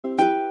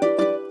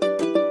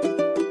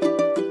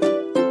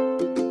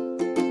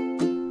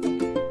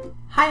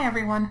Hi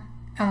everyone,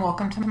 and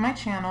welcome to my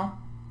channel.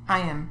 I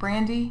am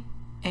Brandy,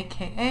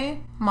 aka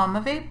Mama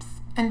Vapes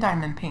and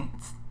Diamond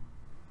Paints.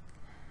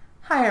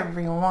 Hi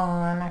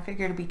everyone, I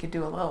figured we could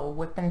do a little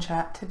whip and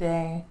chat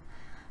today.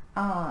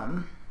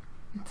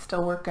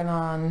 Still working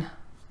on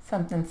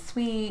Something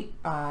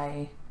Sweet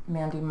by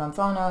Mandy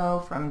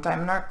Manzano from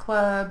Diamond Art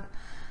Club.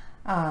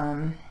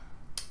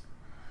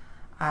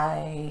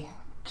 I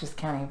just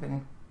can't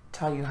even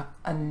tell you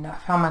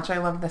enough how much I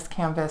love this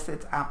canvas.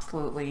 It's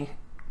absolutely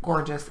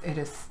gorgeous. It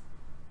is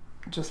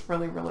just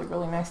really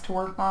nice to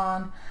work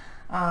on.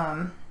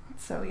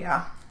 So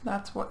yeah,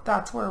 that's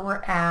where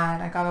we're at.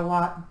 I got a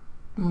lot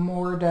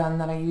more done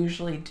than I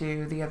usually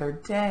do the other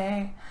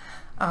day.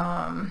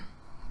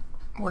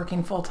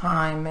 Working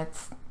full-time,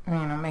 it's, you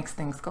know, makes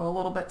things go a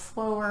little bit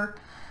slower.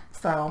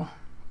 So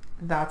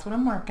that's what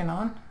I'm working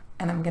on,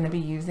 and I'm going to be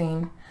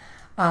using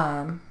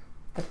the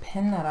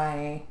pin that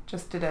I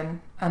just did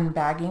an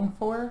unbagging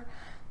for,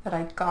 that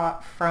I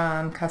got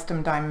from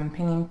Custom Diamond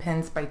Painting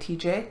Pins by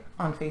TJ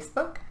on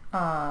Facebook.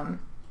 I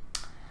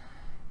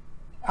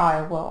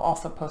will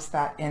also post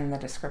that in the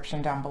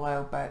description down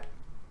below, but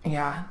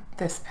yeah,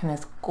 this pin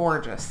is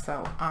gorgeous.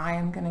 So I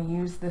am going to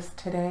use this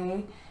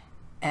today,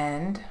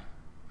 and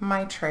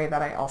my tray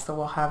that I also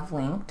will have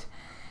linked.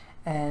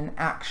 And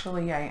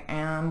actually I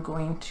am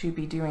going to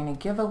be doing a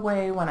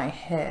giveaway when I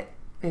hit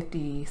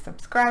 50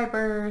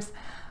 subscribers.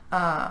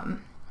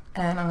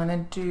 And I'm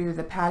going to do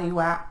the Patty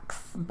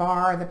Wax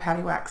bar, the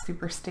Patty Wax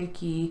Super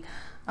Sticky,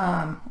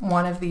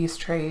 one of these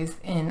trays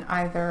in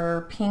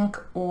either pink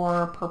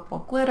or purple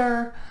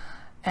glitter.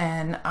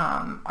 And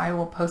I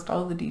will post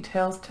all the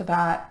details to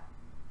that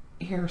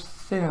here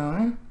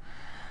soon.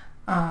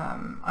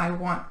 I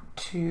want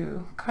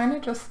to kind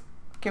of just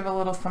give a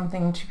little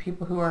something to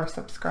people who are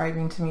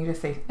subscribing to me to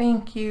say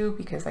thank you,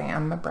 because I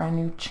am a brand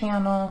new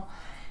channel.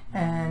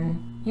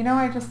 And you know,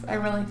 I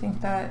really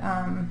think that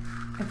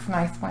it's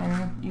nice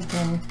when you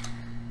can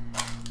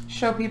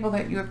show people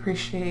that you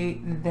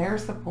appreciate their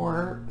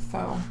support.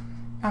 So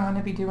I'm going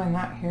to be doing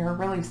that here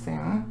really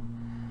soon.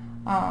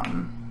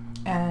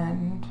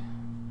 And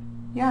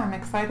yeah, I'm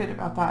excited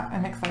about that.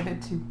 I'm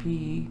excited to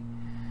be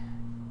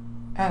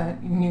a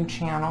new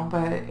channel,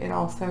 but it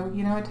also,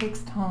 you know, it takes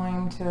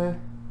time to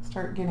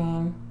start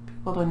getting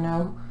people to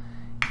know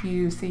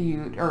you, see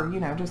you, or,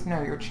 you know, just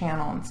know your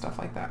channel and stuff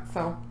like that.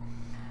 So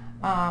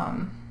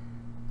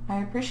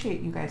I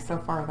appreciate you guys so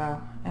far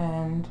though,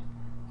 and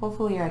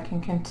hopefully I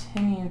can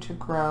continue to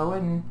grow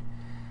and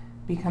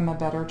become a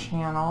better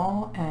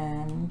channel,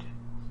 and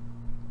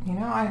you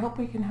know, I hope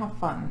we can have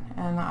fun,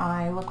 and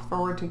I look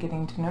forward to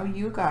getting to know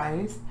you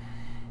guys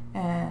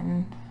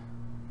and,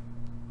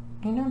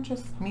 you know,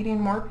 just meeting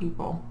more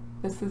people.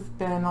 This has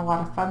been a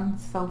lot of fun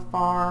so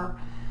far.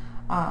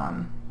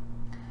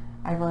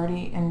 I've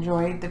already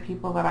enjoyed the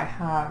people that I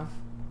have,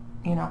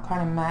 you know,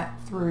 kind of met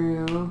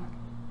through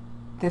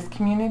this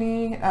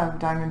community of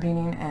diamond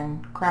painting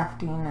and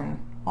crafting and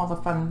all the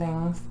fun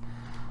things,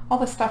 all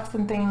the stuffs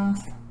and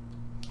things.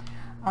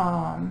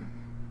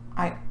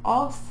 I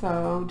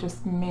also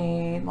just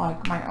made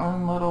like my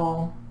own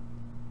little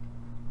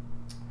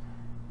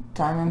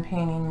diamond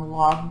painting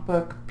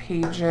logbook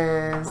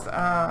pages. If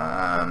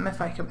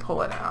I could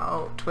pull it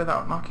out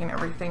without knocking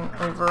everything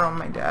over on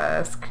my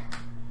desk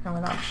and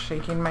without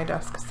shaking my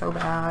desk so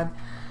bad,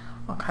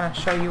 I'll kind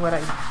of show you what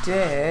I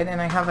did.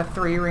 And I have a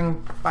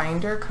 3-ring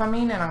binder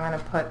coming, and I'm going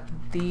to put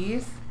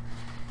these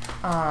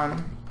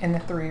in the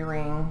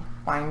 3-ring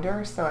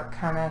binder, so it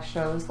kind of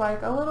shows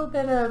like a little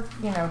bit of,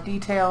 you know,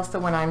 detail. So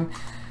when I'm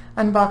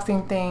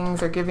unboxing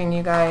things or giving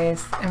you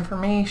guys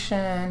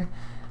information,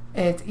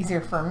 it's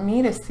easier for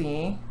me to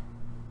see.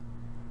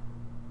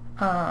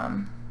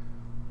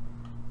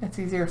 It's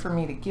easier for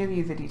me to give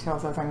you the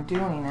details as I'm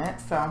doing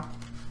it. So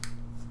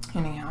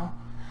anyhow,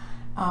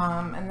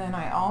 and then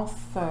I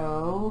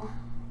also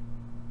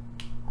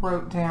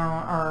wrote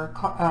down or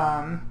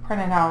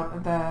printed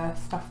out the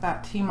stuff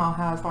that Tima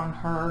has on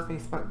her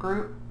Facebook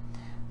group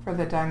for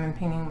the diamond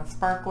painting with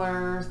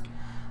sparklers,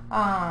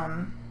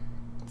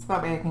 so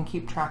that way I can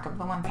keep track of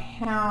the ones I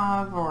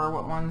have or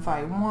what ones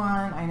I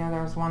want. I know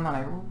there's one that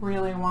I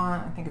really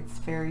want. I think it's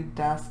fairy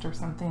dust or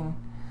something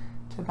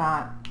to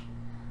that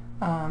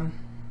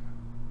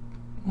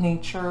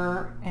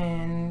nature,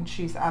 and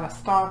she's out of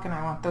stock, and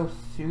I want those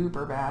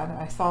super bad.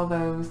 I saw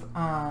those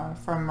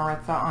from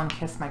Maritza on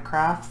Kiss My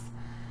Crafts.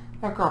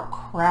 That girl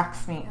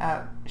cracks me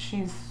up.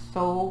 She's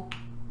so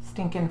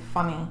stinking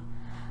funny.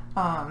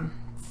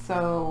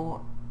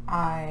 So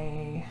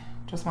I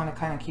just want to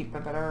kind of keep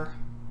better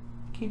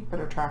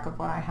track of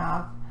what I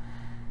have,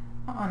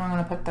 and I'm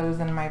going to put those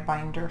in my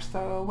binder.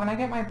 So when I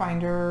get my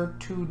binder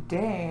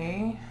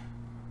today,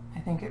 I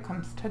think it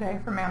comes today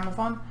from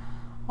Amazon,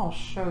 I'll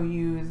show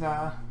you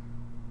the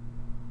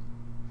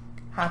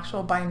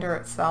actual binder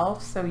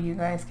itself so you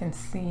guys can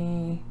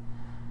see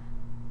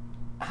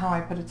how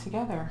I put it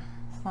together.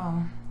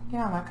 So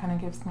yeah, that kind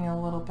of gives me a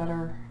little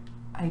better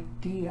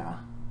idea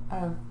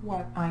of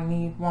what I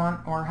need,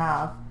 want, or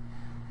have.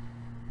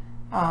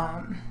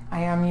 I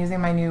am using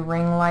my new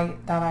ring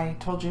light that I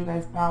told you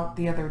guys about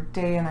the other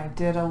day, and I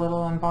did a little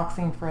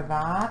unboxing for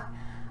that.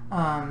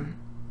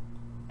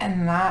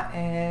 And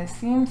that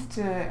seems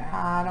to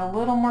add a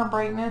little more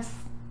brightness,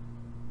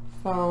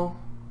 so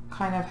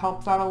kind of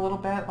helps out a little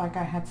bit. Like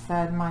I had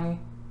said, my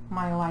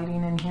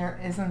lighting in here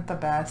isn't the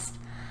best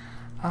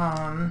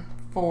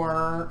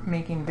for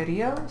making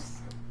videos.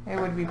 It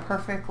would be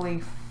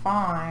perfectly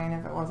fine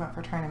if it wasn't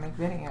for trying to make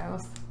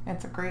videos.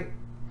 It's a great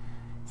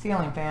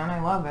ceiling fan,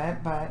 I love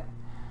it, but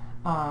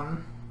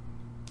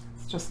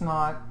it's just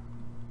not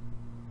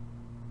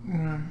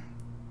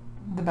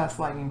the best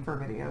lighting for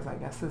videos, I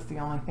guess, is the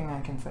only thing I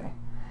can say.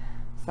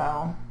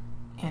 So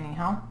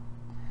anyhow,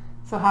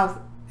 so how's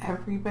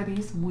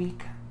everybody's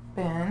week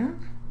been?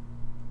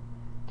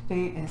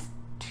 Today is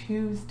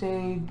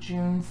Tuesday,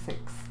 June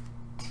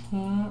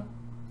 16th.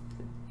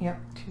 Yep,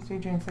 Tuesday,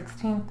 June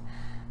 16th.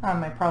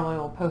 I probably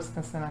will post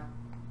this in a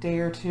day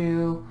or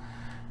two.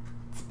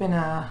 It's been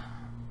a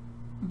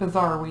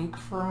bizarre week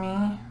for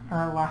me,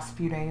 or last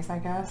few days, I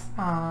guess,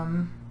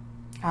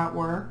 at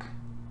work.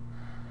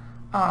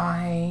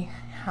 I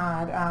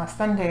had,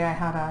 Sunday I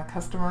had a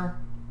customer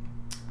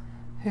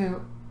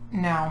who,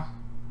 now,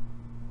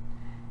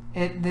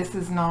 this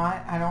is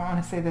not, I don't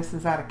want to say this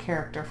is out of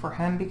character for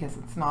him, because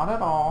it's not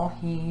at all.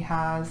 He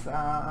has,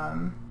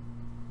 I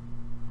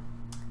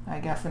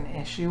guess, an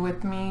issue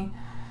with me,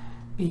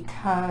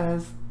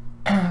 because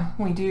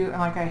we do,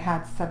 like I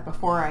had said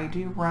before, I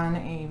do run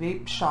a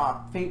vape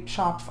shop. Vape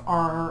shops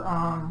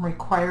are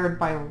required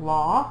by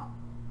law,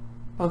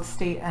 both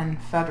state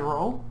and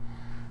federal,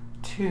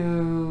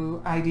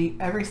 to ID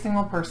every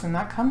single person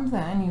that comes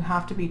in. You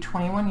have to be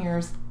 21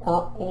 years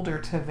or older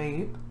to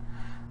vape.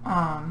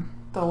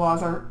 The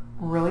laws are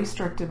really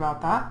strict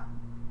about that,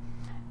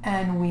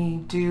 and we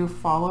do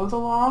follow the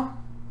law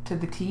to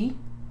the T,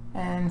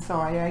 and so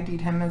I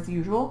ID'd him as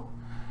usual.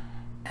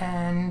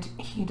 And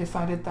he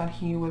decided that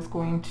he was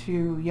going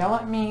to yell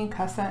at me,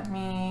 cuss at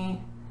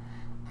me.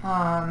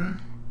 Yeah,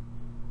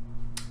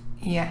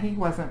 he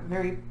wasn't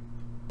very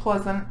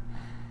pleasant.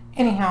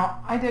 Anyhow,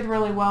 I did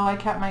really well. I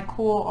kept my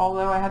cool,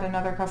 although I had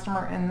another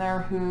customer in there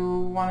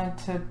who wanted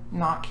to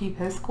not keep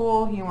his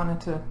cool. He wanted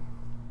to,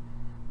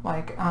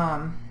 like,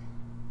 I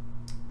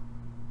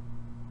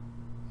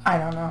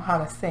don't know how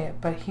to say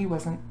it, but he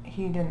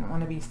didn't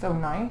want to be so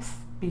nice,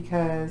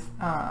 because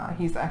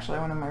he's actually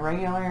one of my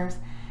regulars.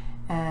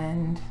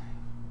 And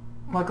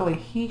luckily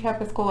he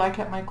kept his cool, I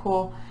kept my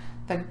cool.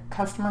 The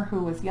customer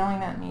who was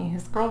yelling at me,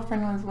 his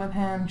girlfriend was with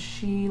him.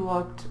 She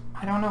looked,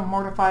 I don't know,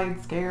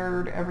 mortified,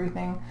 scared,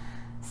 everything.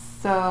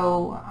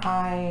 So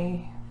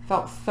I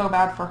felt so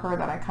bad for her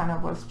that I kind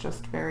of was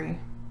just very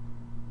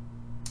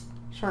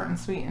short and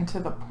sweet and to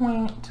the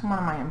point. One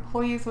of my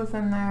employees was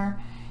in there.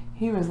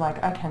 He was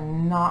like, I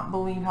cannot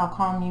believe how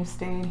calm you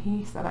stayed.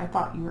 He said, I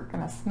thought you were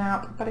going to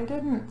snap, but I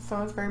didn't. So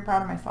I was very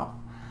proud of myself.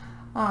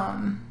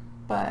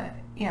 But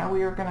yeah, we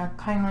were going to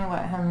kindly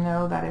let him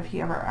know that if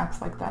he ever acts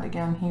like that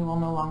again, he will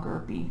no longer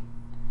be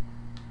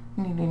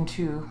needing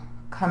to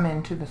come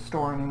into the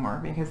store anymore,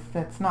 because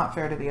it's not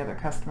fair to the other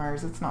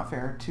customers. It's not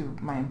fair to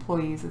my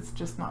employees. It's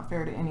just not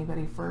fair to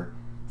anybody for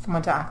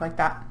someone to act like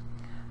that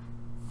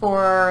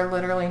for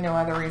literally no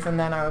other reason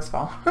than I was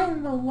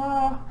following the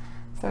law.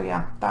 So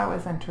yeah, that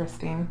was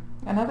interesting.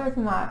 And other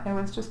than that, it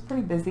was just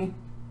pretty busy,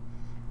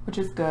 which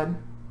is good.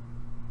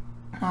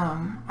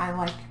 I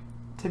like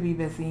to be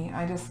busy.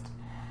 I just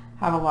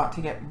have a lot to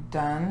get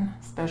done,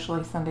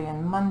 especially Sunday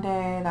and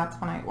Monday. That's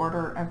when I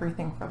order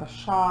everything for the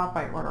shop.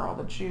 I order all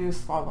the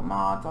juice, all the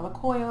mods, all the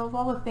coils,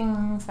 all the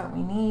things that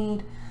we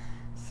need.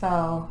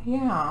 So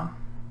yeah,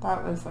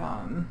 that was,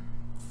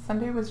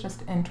 Sunday was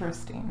just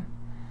interesting.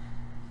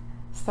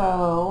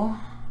 So,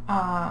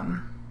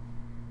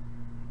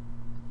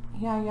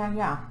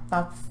 yeah,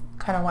 that's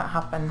kind of what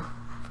happened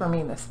for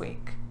me this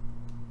week.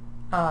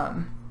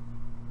 I'm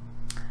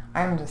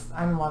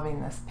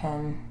loving this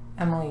pen.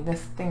 Emily,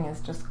 this thing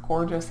is just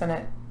gorgeous, and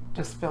it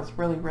just feels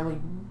really,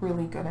 really,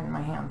 really good in my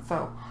hand.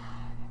 So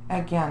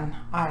again,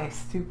 I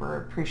super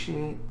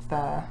appreciate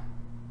the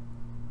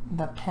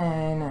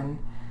pen, and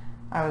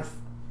I was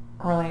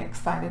really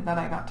excited that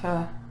I got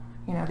to,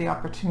 you know, the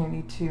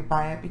opportunity to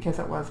buy it, because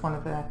it was one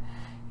of the,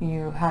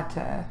 you had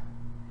to,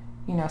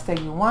 you know, say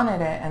you wanted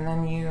it, and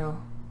then you,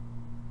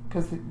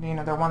 because, you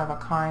know, they're one of a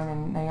kind,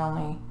 and they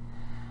only,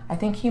 I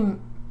think he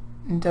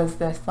does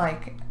this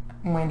like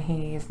when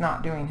he's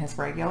not doing his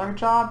regular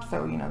job.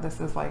 So, you know, this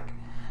is like,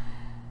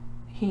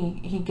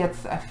 he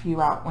gets a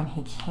few out when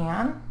he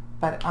can.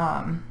 But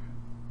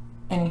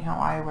anyhow,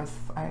 I'm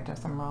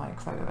really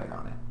excited I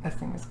got it. This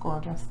thing is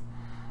gorgeous.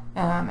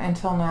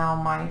 Until now,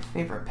 my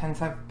favorite pens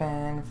have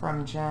been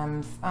from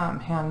Jim's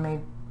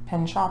handmade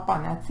pen shop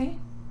on Etsy,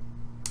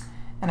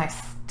 and I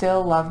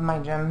still love my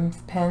Jim's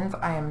pens.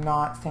 I am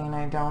not saying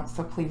I don't,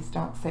 so please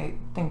don't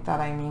think that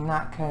I mean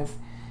that, because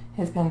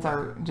his pens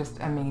are just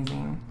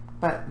amazing.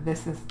 But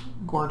this is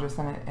gorgeous,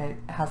 and it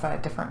has a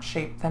different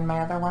shape than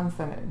my other ones,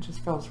 and it just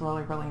feels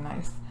really, really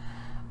nice.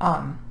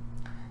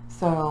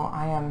 So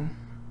I am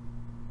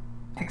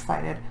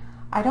excited.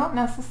 I don't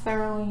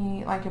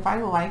necessarily, like if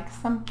I like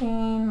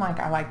something, like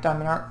I like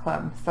Diamond Art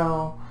Club,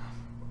 so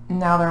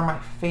now they're my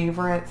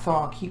favorite, so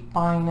I'll keep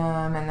buying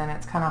them, and then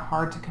it's kind of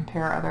hard to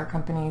compare other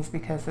companies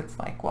because it's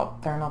like, well,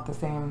 they're not the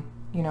same,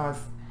 you know,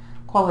 as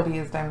quality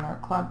as Diamond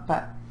Art Club.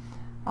 But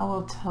I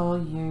will tell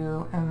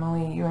you,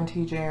 Emily, you and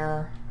TJ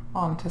are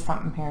onto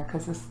something here,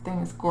 because this thing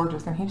is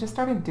gorgeous, and he just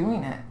started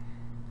doing it.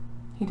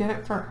 He did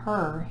it for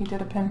her. He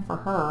did a pin for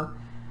her.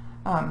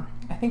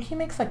 I think he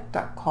makes like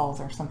duck calls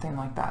or something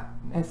like that,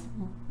 is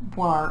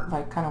where,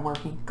 like, kind of where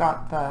he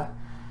got the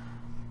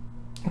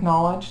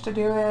knowledge to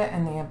do it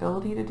and the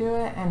ability to do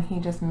it, and he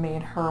just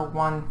made her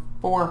one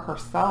for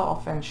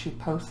herself, and she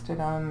posted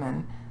them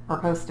and or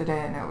posted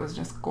it, and it was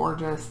just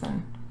gorgeous.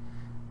 And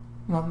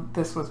well,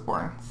 this was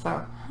born,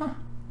 so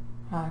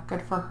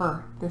good for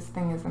her. This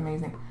thing is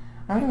amazing.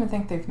 I don't even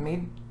think they've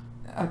made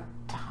a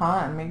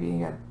ton,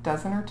 maybe a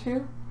dozen or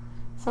two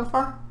so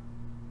far.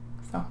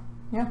 So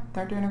yeah,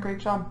 they're doing a great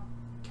job.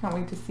 Can't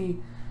wait to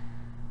see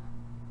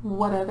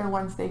what other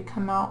ones they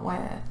come out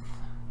with,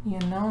 you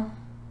know.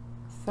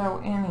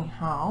 So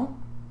anyhow,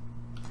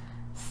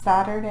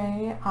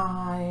 Saturday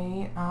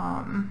I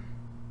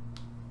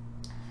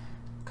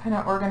kind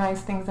of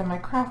organized things in my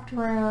craft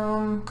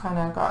room, kind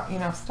of got, you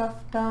know,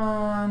 stuff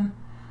done,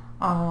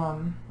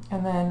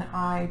 and then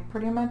I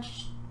pretty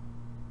much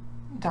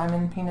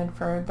diamond painted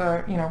for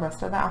the, you know,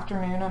 rest of the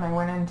afternoon, and I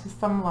went into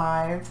some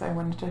lives. I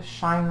went into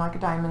Shine Like a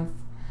Diamond's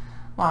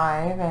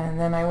live, and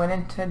then I went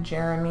into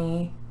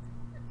Jeremy,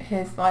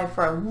 his live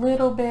for a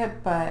little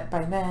bit, but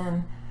by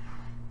then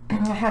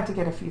I had to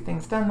get a few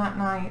things done that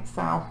night,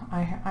 so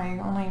I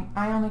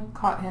only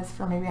caught his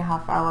for maybe a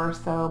half hour or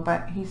so,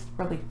 but he's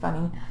really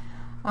funny.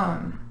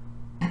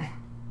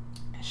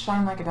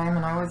 Shine Like a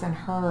Diamond, I was in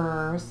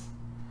hers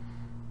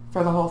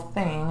for the whole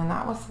thing, and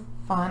that was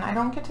fun. I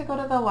don't get to go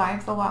to the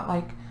lives a lot,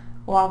 like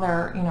while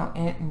they're, you know,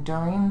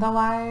 during the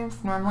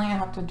lives. Normally I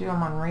have to do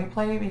them on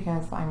replay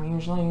because I'm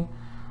usually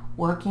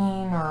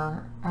working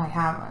or I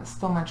have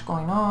so much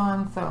going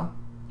on. So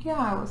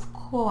yeah, it was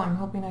cool. I'm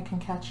hoping I can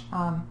catch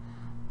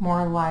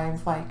more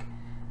lives, like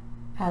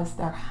as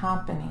they're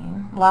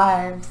happening.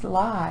 Live,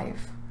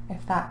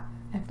 if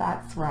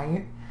that's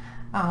right.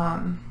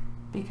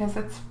 Because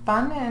it's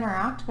fun to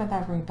interact with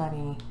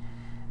everybody.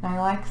 And I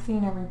like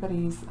seeing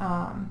everybody's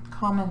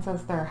comments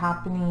as they're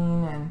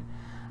happening, and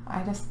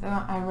I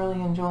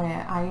really enjoy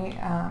it.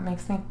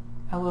 Makes me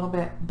a little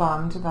bit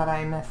bummed that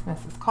I miss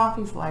Mrs.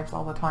 Coffee's lives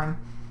all the time,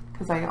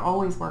 because I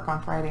always work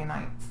on Friday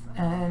nights,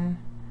 and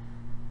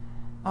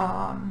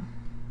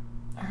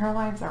her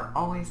lives are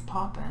always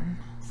popping.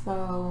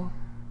 So,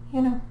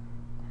 you know,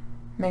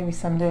 maybe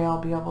someday I'll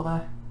be able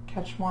to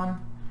catch one.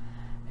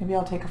 Maybe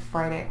I'll take a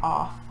Friday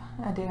off,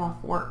 a day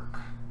off work.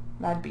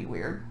 That'd be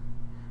weird.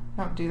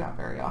 I don't do that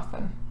very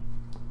often.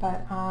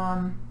 But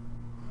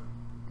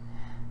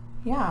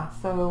yeah,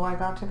 so I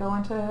got to go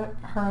into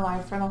her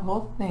live for the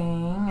whole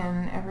thing,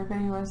 and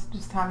everybody was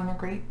just having a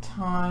great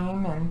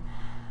time, and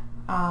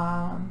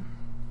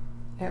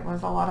it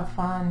was a lot of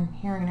fun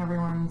hearing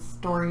everyone's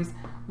stories.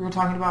 We were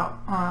talking about,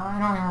 I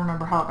don't even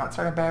remember how it got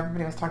started, but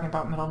everybody was talking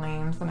about middle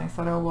names, and I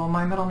said, oh, well,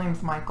 my middle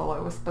name's Michael.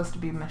 It was supposed to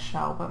be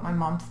Michelle, but my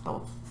mom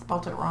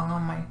spelled it wrong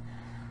on my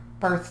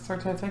birth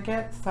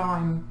certificate, so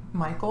I'm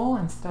Michael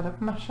instead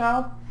of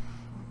Michelle.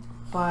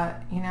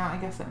 But, you know, I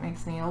guess it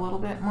makes me a little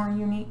bit more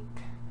unique.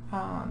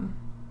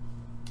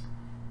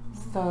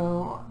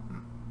 So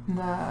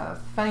the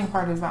funny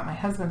part is that my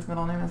husband's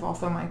middle name is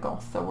also Michael,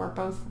 so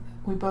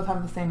we both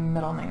have the same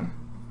middle name.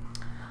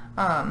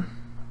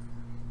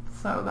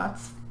 So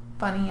that's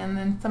funny. And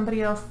then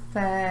somebody else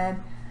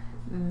said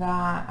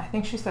that, I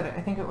think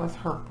it was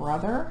her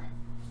brother,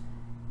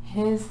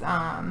 his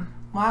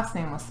last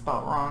name was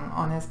spelled wrong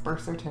on his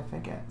birth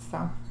certificate,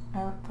 so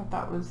I thought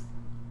that was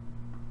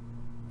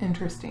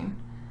interesting.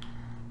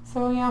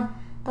 So yeah,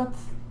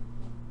 that's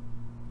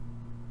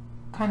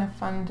kind of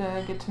fun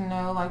to get to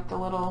know, like, the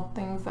little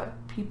things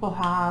that people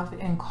have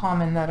in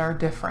common that are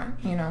different,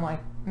 you know,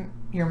 like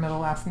your middle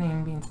last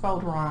name being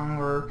spelled wrong,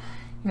 or,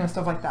 you know,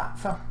 stuff like that.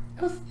 So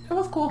it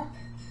was cool.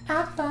 I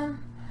had fun.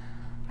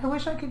 I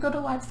wish I could go to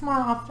lives more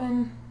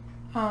often.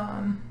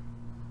 I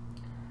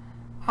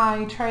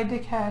tried to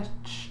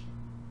catch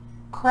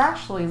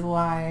Crashly's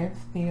live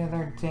the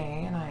other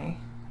day, and I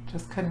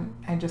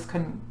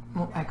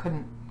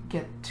couldn't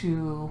get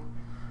to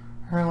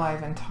her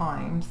live in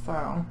time.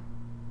 So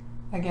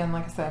again,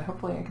 like I said,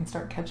 hopefully I can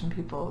start catching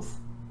people's.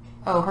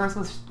 Oh, hers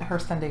was her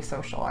Sunday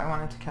social. I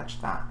wanted to catch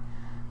that,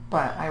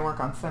 but I work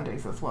on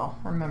Sundays as well.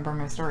 Remember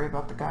my story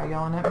about the guy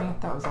yelling at me?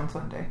 That was on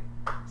Sunday.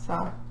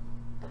 So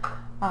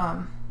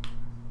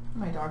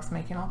my dog's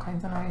making all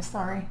kinds of noise,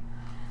 sorry.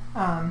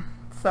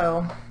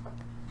 So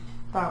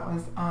that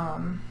was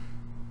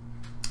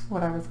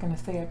what I was going to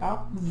say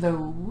about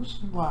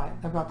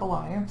about the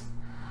lives.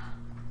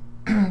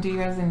 Do you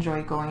guys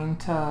enjoy going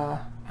to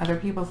other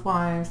people's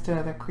lives, to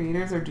other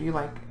creators, or do you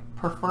like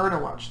prefer to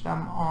watch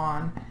them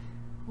on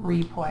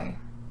replay?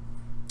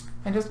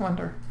 I just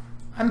wonder.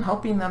 I'm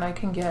hoping that I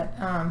can get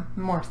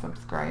more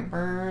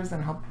subscribers,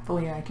 and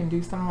hopefully I can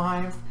do some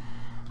lives.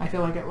 I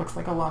feel like it looks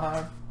like a lot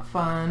of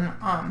fun.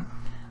 I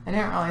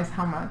didn't realize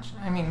how much,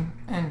 I mean,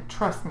 and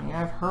trust me,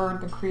 I've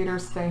heard the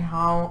creators say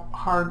how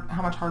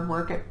much hard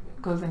work it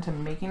goes into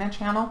making a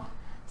channel.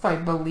 So I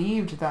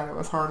believed that it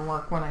was hard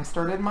work when I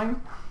started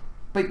mine,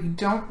 but you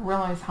don't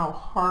realize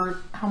how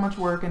much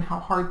work and how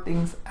hard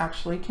things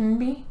actually can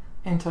be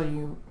until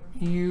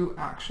you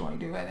actually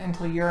do it,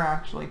 until you're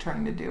actually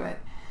trying to do it.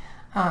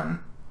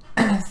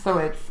 So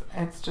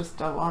it's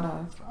just a lot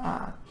of,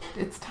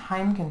 it's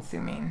time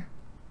consuming.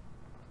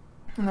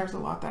 And there's a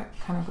lot that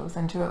kind of goes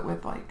into it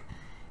with like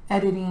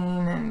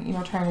editing and, you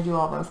know, trying to do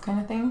all those kind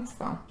of things.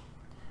 So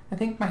I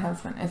think my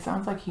husband, it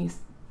sounds like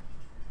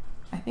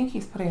I think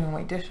he's putting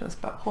away dishes,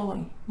 but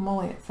holy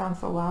moly, it sounds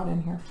so loud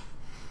in here.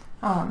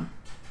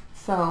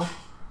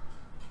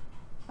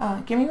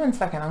 Give me 1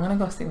 second. I'm going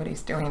to go see what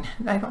he's doing.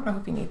 I don't know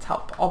if he needs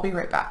help. I'll be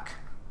right back.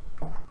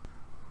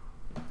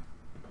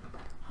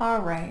 All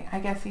right. I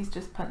guess he's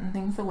just putting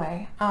things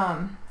away.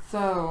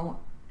 So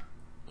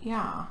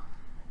yeah,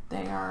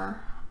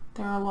 they're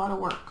a lot of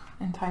work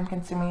and time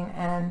consuming,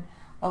 and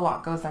a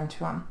lot goes into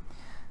them.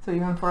 So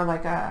even for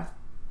like a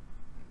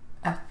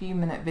few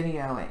minute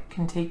video, it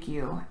can take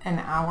you an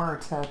hour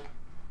to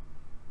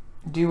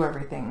do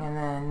everything and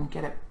then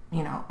get it,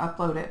 you know,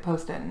 upload it,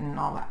 post it, and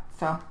all that.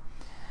 So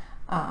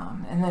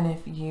and then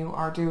if you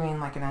are doing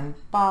like an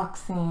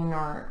unboxing,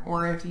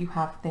 or if you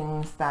have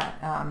things that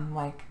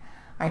like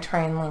I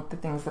try and link the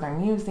things that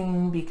I'm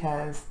using,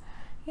 because,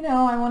 you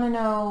know, I want to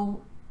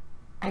know,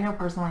 I know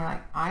personally,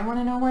 like I want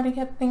to know where to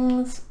get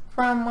things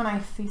from when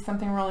I see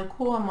something really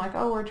cool. I'm like,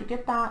 oh, where'd you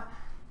get that?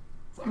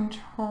 So I'm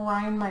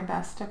trying my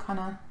best to kind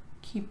of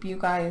keep you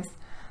guys,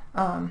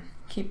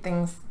 keep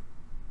things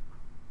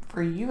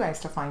for you guys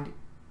to find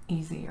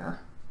easier.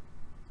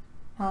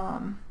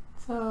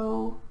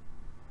 So,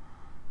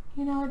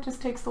 you know, it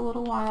just takes a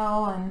little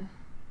while, and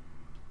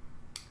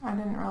I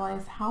didn't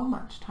realize how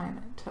much time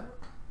it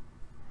took,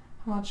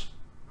 how much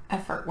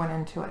effort went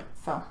into it.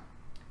 So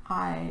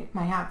my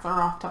hats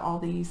are off to all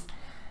these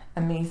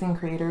amazing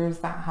creators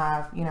that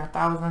have, you know,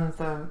 thousands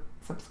of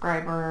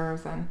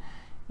subscribers, and,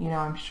 you know,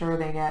 I'm sure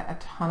they get a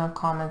ton of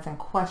comments and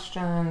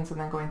questions, and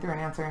then going through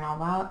and answering all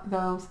that,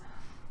 those.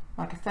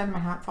 Like I said, my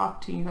hat's off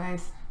to you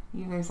guys.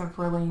 You guys have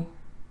really,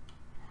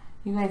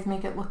 you guys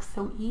make it look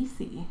so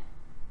easy.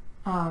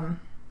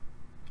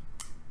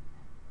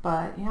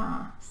 But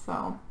yeah,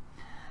 so,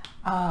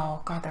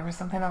 oh God, there was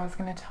something I was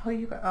going to tell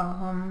you.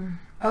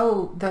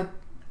 Oh, the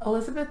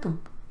Elizabeth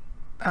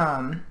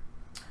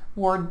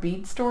Ward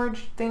bead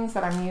storage things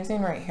that I'm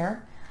using right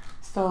here.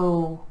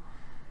 So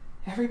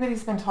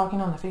everybody's been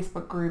talking on the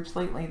Facebook groups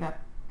lately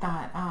that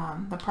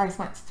the price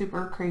went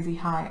super crazy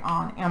high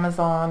on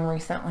Amazon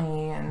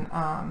recently, and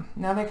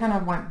now they kind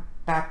of went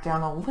back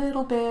down a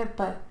little bit,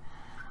 but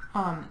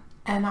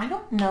and I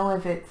don't know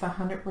if it's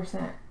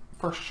 100%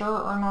 for sure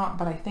or not,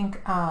 but I think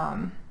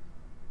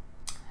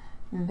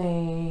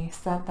they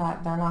said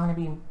that they're not going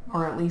to be,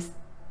 or at least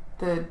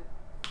the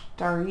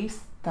Darice,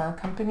 the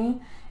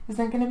company,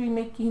 isn't going to be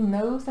making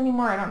those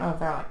anymore. I don't know if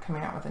they're like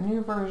coming out with a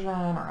new version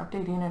or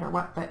updating it or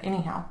what, but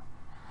anyhow,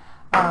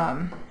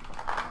 one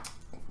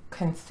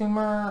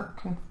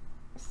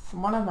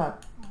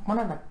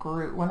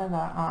of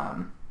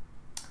the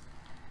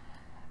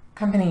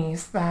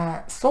companies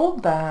that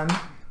sold them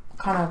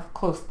kind of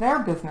closed their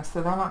business,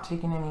 so they're not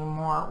taking any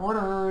more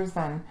orders,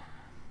 and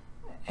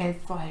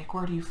it's like,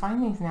 where do you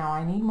find these now?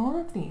 I need more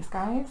of these,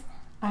 guys.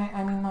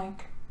 I mean,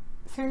 like,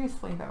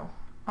 seriously though,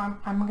 I'm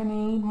gonna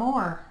need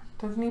more.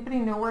 Does anybody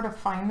know where to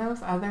find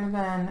those, other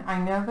than, I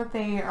know that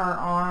they are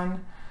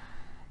on,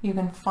 you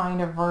can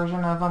find a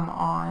version of them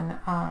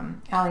on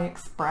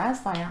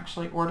AliExpress. I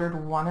actually ordered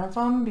one of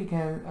them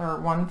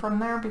one from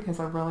there, because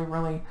I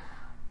really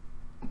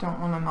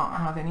don't want to not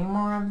have any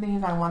more of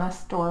these. I want to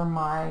store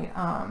my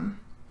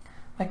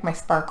like my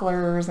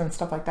sparklers and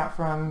stuff like that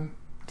from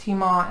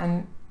Tmall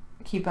and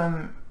keep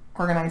them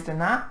organized in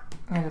that.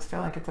 I just feel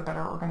like it's a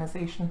better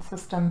organization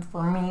system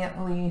for me, at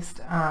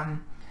least,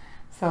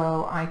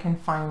 so I can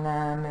find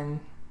them, and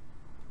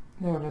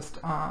they're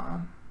just I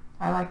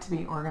like to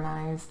be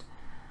organized,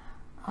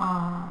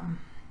 and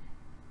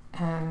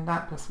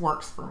that just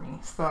works for me.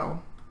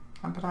 So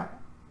but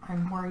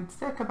I'm worried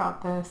sick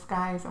about this,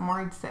 guys. I'm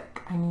worried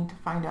sick. I need to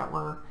find out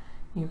where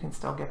you can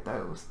still get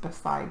those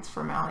besides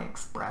from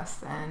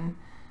AliExpress, and,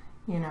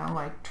 you know,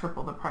 like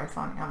triple the price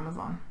on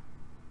Amazon.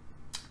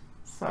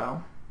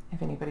 So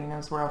if anybody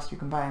knows where else you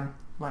can buy them,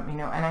 let me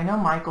know. And I know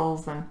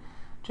Michael's and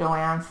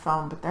Joann's sell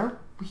them, but they're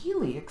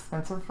really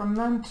expensive from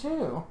them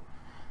too.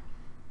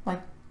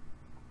 Like,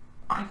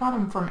 I got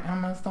them from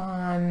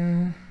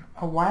Amazon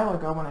a while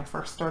ago when I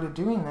first started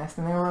doing this,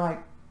 and they were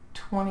like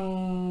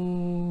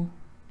 22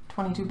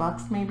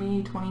 bucks,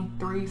 maybe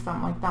 23,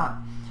 something like that.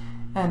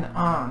 And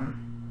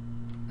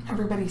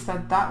everybody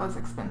said that was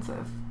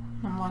expensive.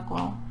 I'm like,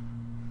 well,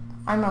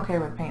 I'm okay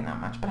with paying that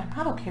much, but I'm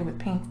not okay with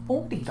paying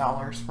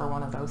 $40 for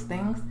one of those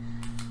things.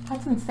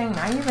 That's insane.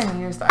 I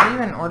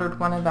even ordered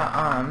one of the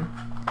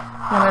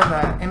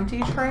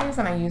empty trays,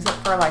 and I use it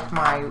for like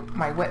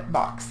my whip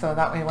box, so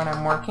that way when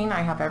I'm working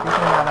I have everything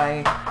that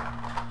I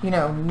you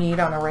know, need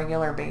on a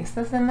regular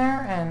basis in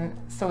there. And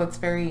so it's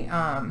very, like,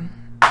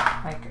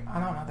 I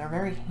don't know, they're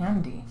very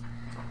handy.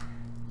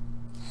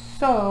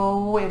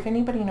 So if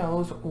anybody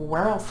knows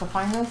where else to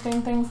find those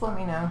same things, let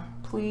me know.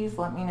 Please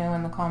let me know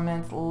in the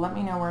comments. Let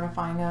me know where to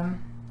find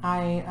them.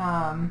 I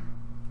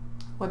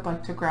would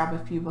like to grab a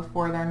few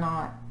before they're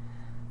not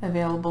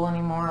available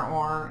anymore,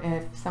 or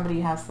if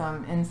somebody has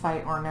some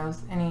insight or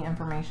knows any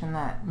information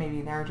that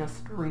maybe they're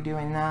just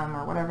redoing them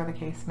or whatever the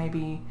case may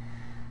be,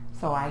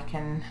 so I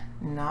can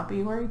not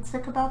be worried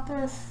sick about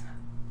this,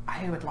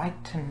 I would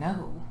like to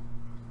know.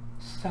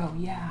 So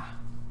yeah,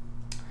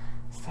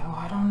 so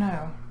I don't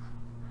know.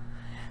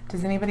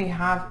 Does anybody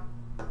have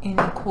any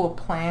cool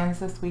plans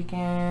this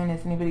weekend?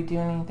 Is anybody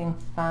doing anything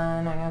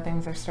fun? I know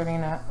things are starting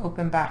to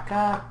open back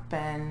up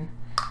and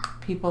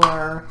people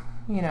are,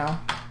 you know,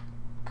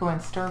 going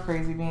stir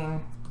crazy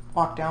being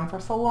locked down for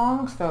so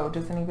long. So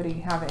does anybody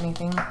have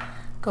anything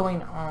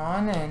going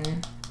on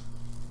and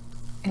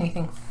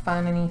anything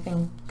fun,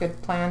 anything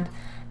good planned?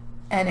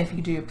 And if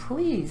you do,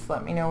 please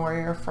let me know where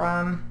you're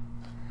from.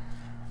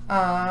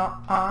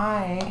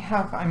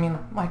 I mean,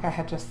 like I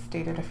had just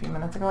stated a few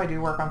minutes ago, I do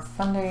work on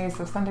Sundays,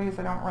 so Sundays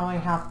I don't really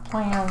have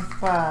plans,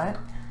 but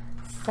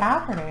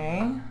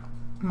Saturday,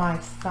 my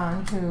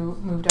son, who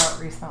moved out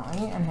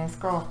recently, and his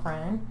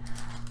girlfriend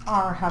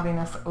are having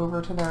us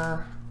over to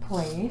their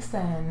place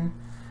and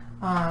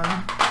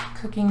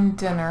cooking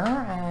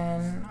dinner,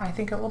 and I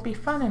think it will be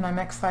fun, and I'm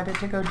excited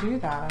to go do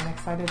that. I'm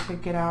excited to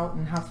get out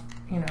and have,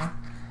 you know,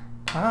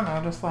 I don't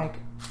know, just like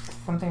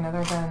something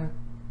other than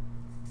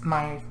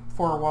my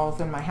four walls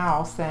in my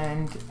house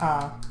and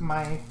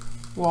my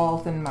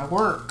walls in my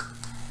work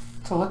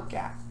to look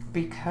at,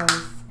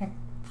 because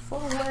it's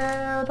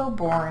a little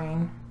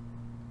boring.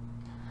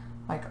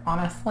 Like,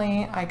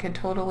 honestly, I could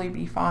totally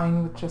be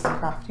fine with just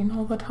crafting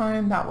all the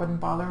time. That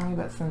wouldn't bother me,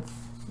 but since,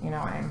 you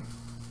know,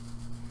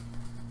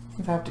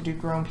 since I have to do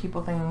grown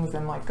people things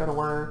and like go to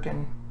work,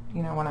 and,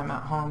 you know, when I'm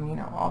at home, you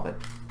know, all the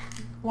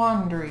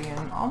laundry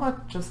and all the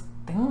just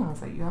things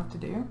that you have to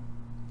do.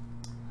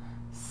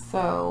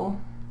 So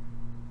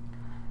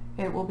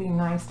it will be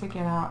nice to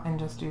get out and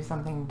just do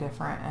something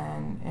different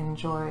and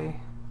enjoy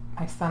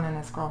my son and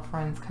his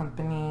girlfriend's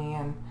company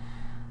and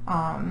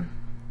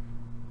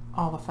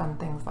all the fun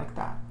things like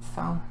that.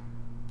 So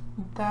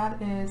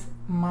that is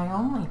my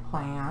only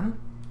plan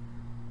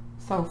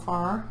so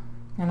far,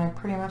 and I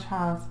pretty much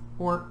have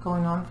work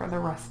going on for the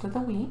rest of the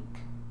week.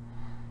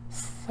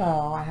 So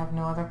I have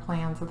no other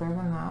plans other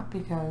than that,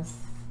 because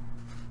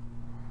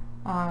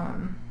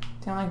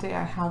the only day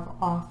I have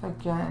off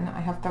again, I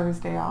have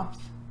Thursday off.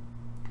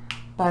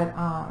 But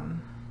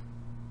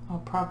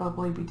I'll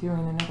probably be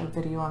doing another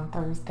video on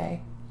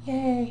Thursday.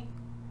 Yay!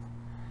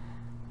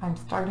 I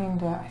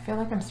feel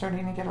like I'm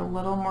starting to get a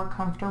little more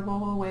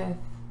comfortable with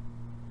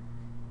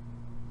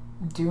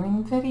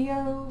doing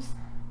videos.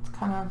 It's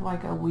kind of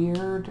like a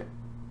weird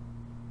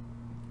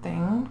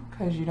thing,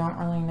 because you don't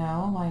really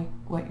know like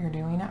what you're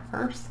doing at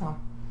first. So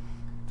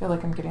I feel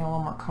like I'm getting a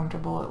little more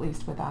comfortable, at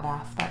least with that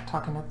aspect,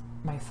 talking to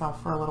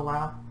myself for a little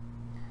while,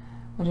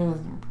 which was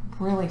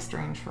really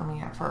strange for me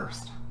at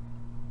first.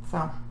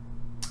 So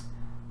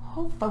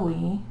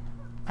hopefully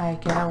I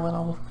get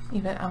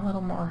even a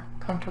little more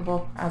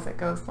comfortable as it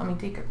goes. Let me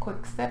take a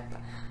quick sip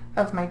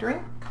of my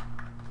drink.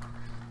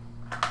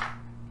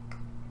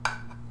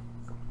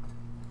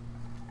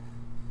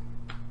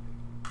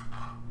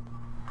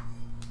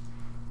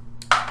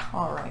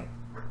 All right,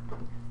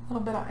 a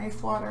little bit of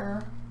ice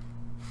water.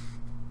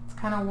 It's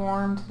kind of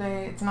warm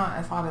today. It's not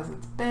as hot as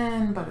it's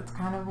been, but it's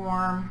kind of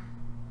warm.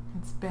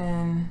 It's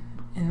been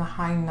in the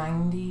high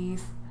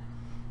 90s.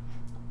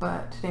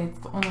 But today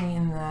it's only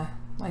in the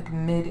like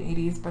mid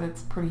 80s, but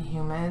it's pretty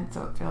humid,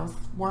 so it feels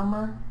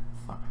warmer.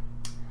 So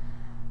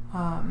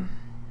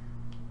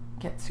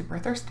get super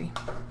thirsty.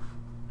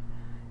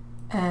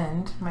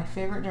 And my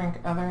favorite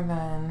drink, other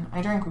than,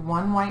 I drink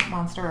one white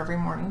Monster every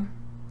morning,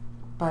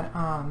 but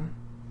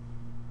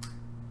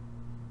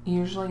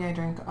usually I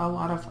drink a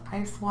lot of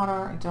ice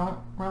water. I don't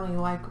really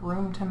like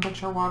room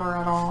temperature water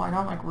at all. I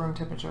don't like room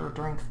temperature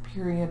drinks,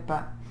 period,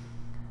 but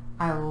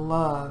I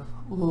love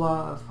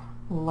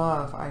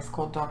ice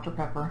cold Dr.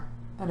 Pepper.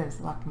 That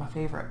is like my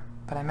favorite,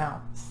 but I'm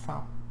out,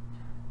 so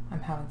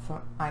I'm having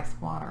some ice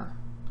water.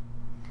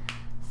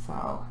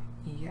 So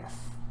yes,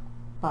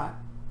 but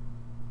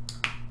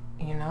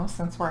you know,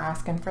 since we're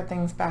asking for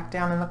things back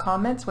down in the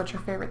comments, what's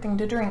your favorite thing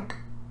to drink?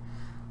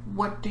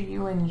 What do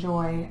you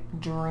enjoy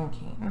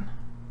drinking?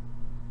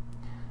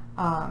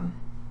 I'm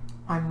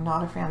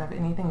not a fan of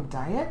anything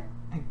diet.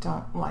 I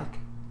don't like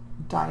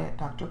diet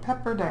Dr.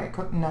 Pepper, Diet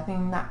Coke,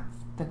 nothing that's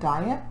the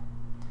diet.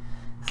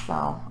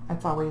 So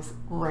it's always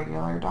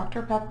regular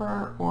Dr.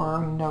 Pepper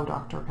or no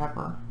Dr.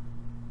 Pepper.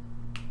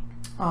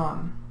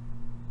 I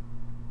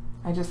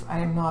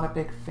am not a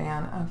big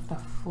fan of the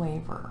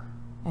flavor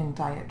in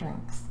diet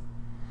drinks,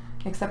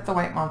 except the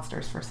white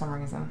Monsters for some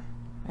reason.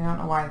 I don't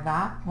know why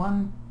that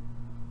one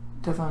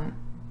doesn't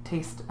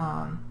taste,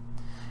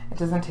 it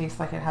doesn't taste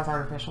like it has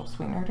artificial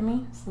sweetener to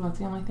me, so that's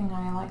the only thing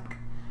I like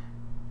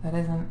that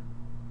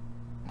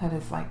that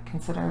is like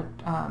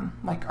considered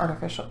like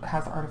artificial,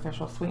 has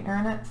artificial sweetener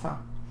in it. So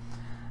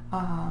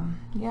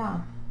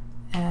yeah,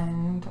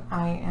 and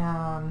I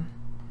am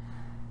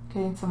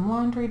getting some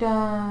laundry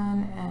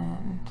done,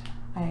 and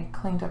I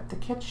cleaned up the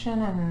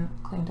kitchen and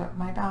cleaned up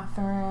my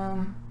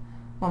bathroom,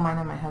 well, mine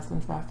and my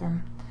husband's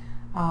bathroom,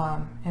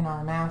 in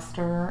our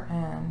master,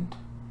 and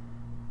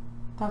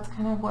that's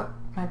kind of what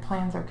my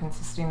plans are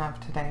consisting of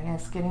today,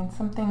 is getting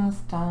some things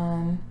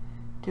done,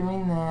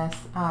 doing this,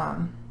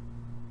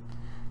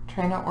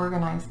 trying to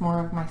organize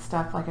more of my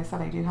stuff. Like I said,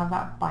 I do have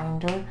that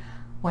binder.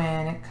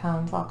 When it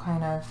comes, I'll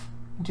kind of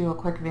do a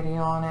quick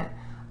video on it,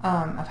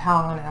 of how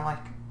I'm gonna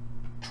like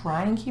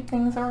try and keep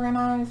things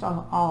organized.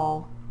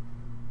 I'll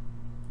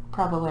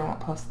probably won't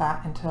post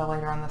that until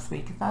later on this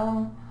week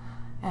though,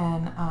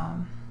 and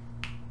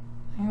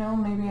you know,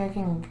 maybe I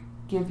can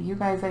give you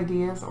guys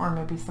ideas, or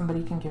maybe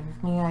somebody can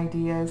give me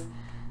ideas.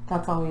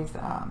 That's always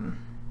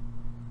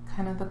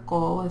kind of the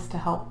goal, is to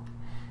help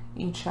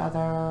each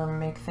other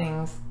make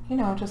things, you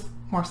know, just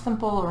more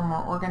simple or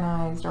more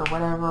organized, or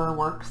whatever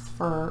works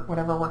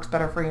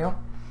better for you.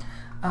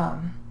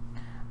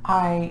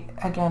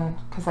 Again,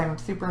 because I'm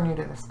super new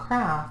to this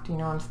craft, you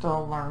know, I'm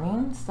still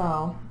learning,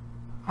 so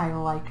I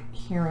like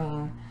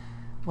hearing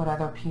what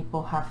other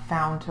people have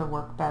found to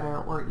work better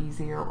or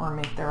easier, or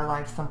make their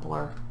life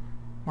simpler,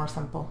 more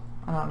simple.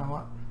 I don't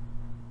know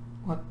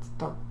what's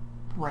the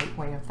right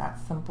way of that,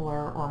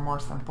 simpler or more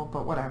simple,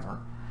 but whatever.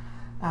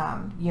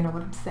 You know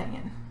what I'm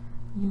saying.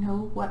 You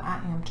know what I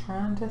am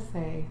trying to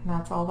say.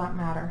 That's all that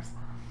matters.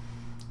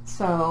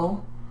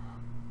 So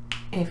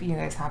if you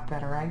guys have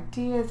better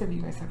ideas, if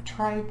you guys have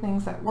tried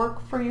things that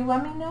work for you,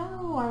 let me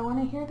know. I want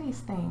to hear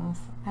these things.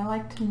 I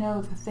like to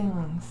know the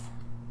things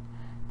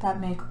that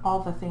make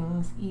all the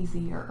things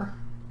easier.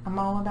 I'm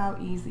all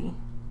about easy.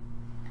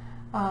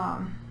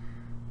 And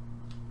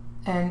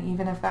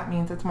even if that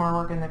means it's more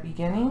work in the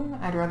beginning,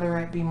 I'd rather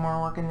it be more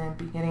work in the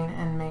beginning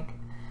and make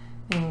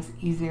things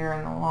easier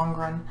in the long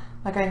run.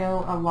 Like, I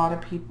know a lot of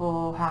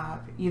people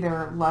have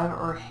either love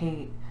or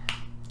hate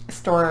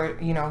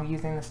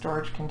using the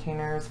storage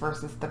containers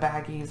versus the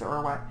baggies,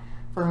 or what.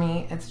 For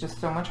me, it's just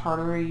so much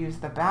harder to use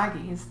the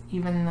baggies,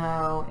 even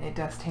though it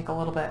does take a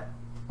little bit,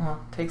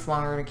 well, it takes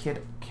longer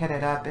to kit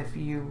it up if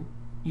you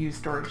use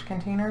storage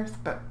containers,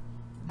 but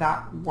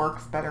that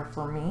works better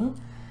for me,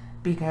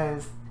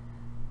 because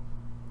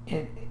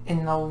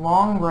in the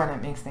long run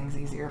it makes things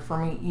easier for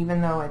me,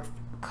 even though it's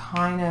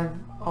kind of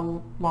a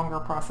longer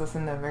process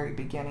in the very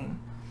beginning.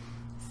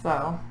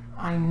 So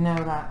I know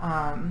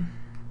that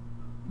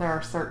there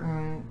are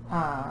certain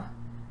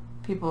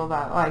people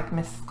that, like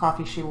Mrs.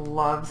 Coffee, she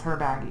loves her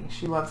baggie.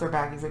 She loves her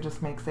baggies. It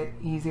just makes it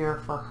easier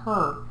for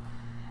her.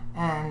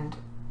 And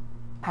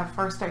at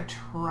first I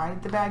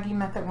tried the baggie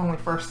method when we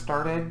first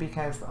started,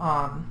 because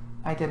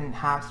I didn't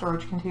have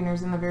storage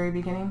containers in the very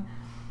beginning,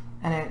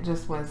 and it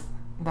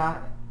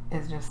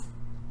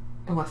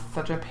was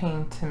such a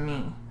pain to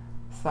me.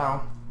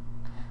 So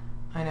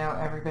I know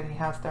everybody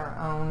has their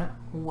own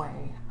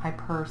way. I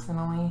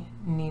personally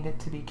need it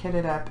to be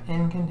kitted up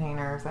in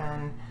containers,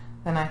 and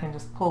then I can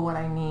just pull what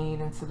I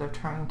need instead of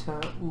trying to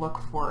look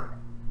for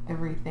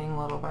everything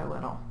little by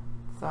little.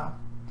 So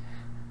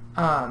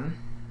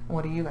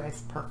what do you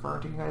guys prefer?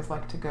 Do you guys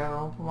like to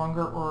go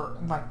longer, or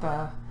like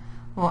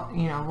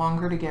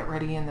longer to get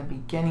ready in the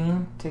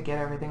beginning to get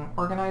everything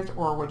organized,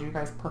 or would you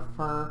guys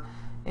prefer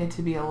it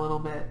to be a little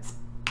bit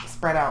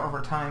spread out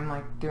over time,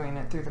 like doing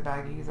it through the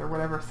baggies or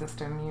whatever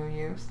system you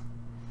use?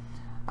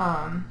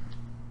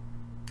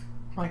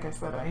 Like I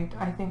said,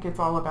 I think it's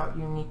all about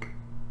unique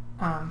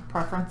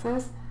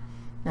preferences,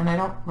 and I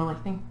don't really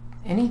think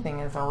anything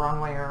is a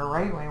wrong way or a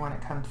right way when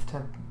it comes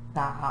to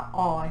that at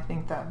all. I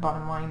think that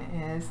bottom line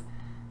is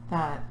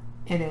that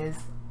it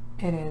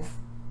is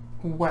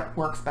what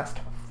works best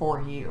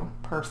for you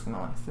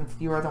personally, since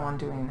you are the one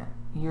doing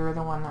it. You're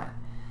the one that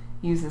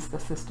uses the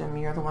system.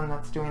 You're the one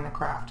that's doing the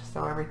craft.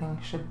 So everything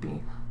should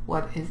be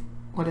what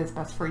is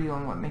best for you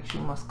and what makes you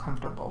most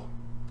comfortable.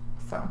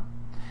 So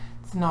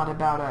it's not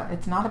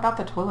about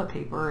the toilet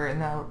paper in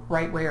the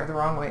right way or the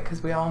wrong way,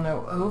 because we all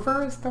know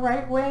over is the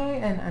right way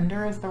and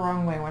under is the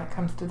wrong way when it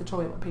comes to the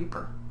toilet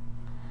paper.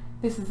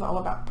 This is all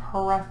about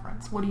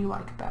preference. What do you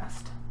like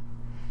best?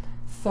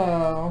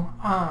 So,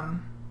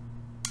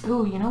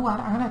 ooh, you know what?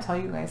 I'm going to tell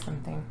you guys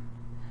something.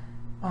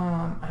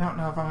 I don't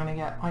know if I'm going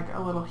to get like a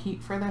little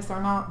heat for this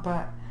or not,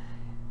 but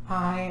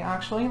I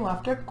actually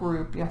left a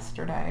group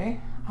yesterday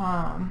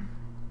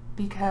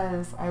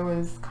because I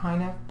was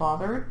kind of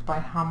bothered by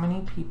how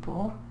many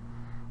people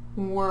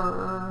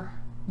were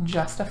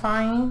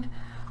justifying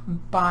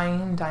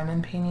buying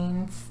diamond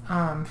paintings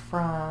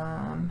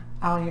from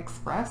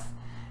AliExpress,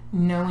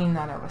 knowing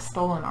that it was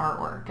stolen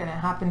artwork. And it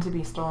happened to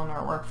be stolen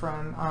artwork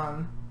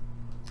from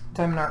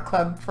Diamond Art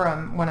Club,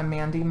 from one of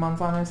Mandy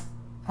Manzano's,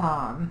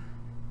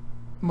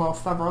 well,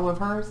 several of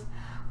hers.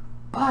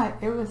 But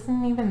it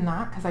wasn't even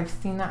that, because I've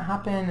seen that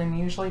happen, and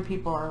usually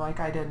people are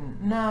like, I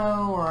didn't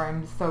know, or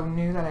I'm so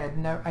new that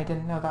I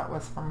didn't know that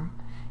was from,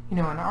 an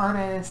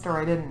artist, or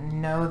I didn't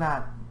know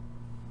that,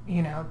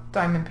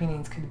 diamond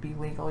paintings could be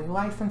legally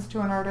licensed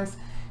to an artist.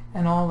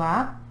 and all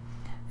that.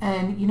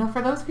 And you know,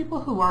 for those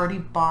people who already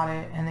bought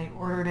it and they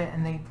ordered it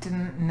and they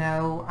didn't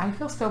know, I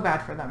feel so bad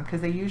for them, because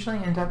they usually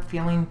end up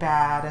feeling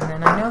bad, and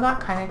then I know that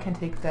kind of can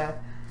take the,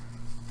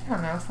 I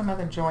don't know, some of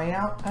the joy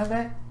out of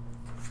it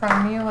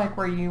from you, like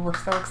where you were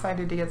so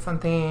excited to get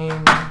something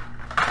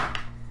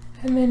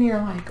and then you're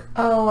like,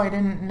 oh, I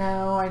didn't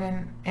know,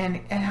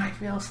 and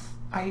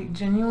I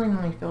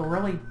genuinely feel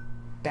really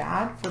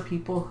bad for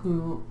people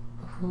who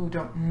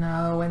don't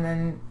know, and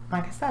then,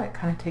 like I said, it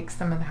kind of takes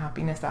some of the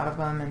happiness out of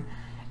them, and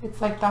it's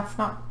like, that's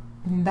not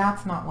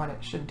what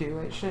it should do.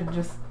 It should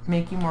just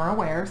make you more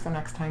aware, so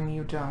next time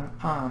you don't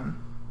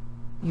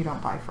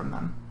buy from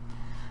them.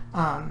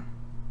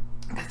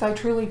 Because I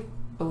truly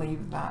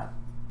believe that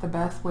the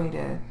best way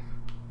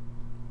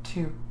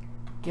to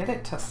get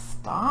it to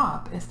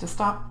stop is to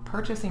stop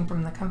purchasing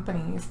from the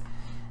companies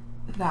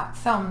that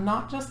sell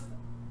not just,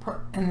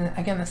 and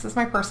again, this is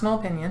my personal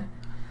opinion,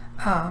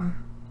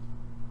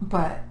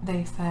 but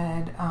they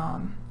said,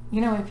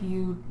 you know, if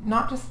you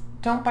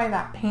don't buy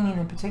that painting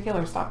in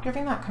particular, stop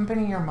giving that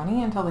company your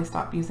money until they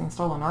stop using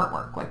stolen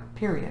artwork, like,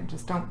 period.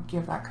 Just don't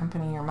give that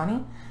company your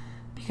money,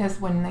 because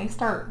when they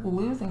start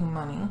losing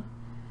money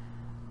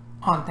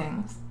on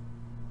things,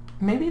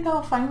 maybe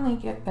they'll finally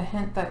get the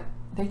hint that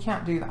they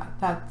can't do that.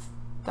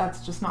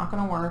 That's just not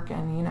going to work,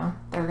 and you know,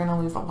 they're going to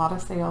lose a lot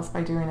of sales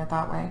by doing it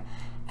that way,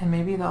 and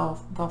maybe they'll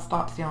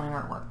stop stealing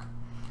artwork.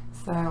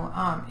 So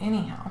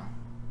anyhow,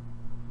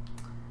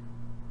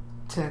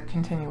 to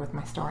continue with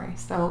my story,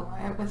 so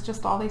it was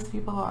just all these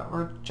people that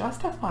were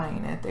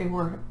justifying it. They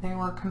were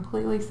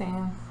completely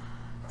saying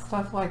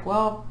stuff like,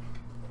 well,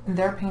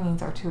 their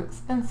paintings are too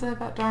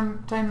expensive at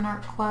Diamond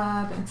Art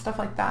Club and stuff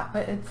like that.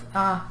 But it's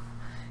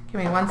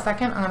give me 1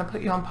 second. I'm going to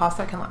put you on pause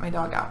so I can let my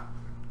dog out.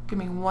 Give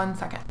me 1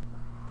 second.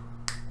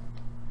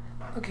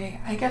 Okay,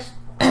 I guess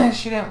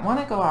she didn't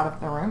want to go out of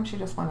the room. She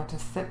just wanted to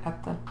sit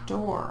at the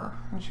door,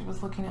 and she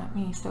was looking at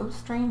me so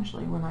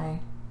strangely when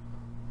I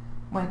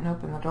went and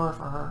opened the door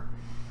for her.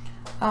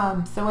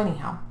 So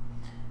anyhow,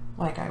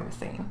 like I was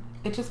saying,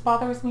 it just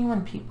bothers me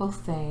when people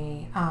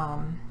say,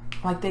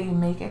 like, they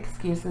make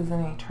excuses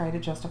and they try to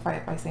justify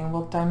it by saying,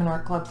 well, Diamond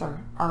Art Clubs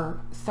are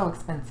so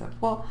expensive.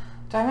 Well,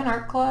 Diamond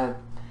Art Club,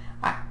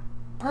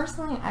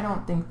 personally, I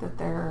don't think that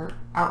they're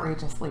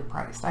outrageously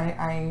priced.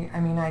 I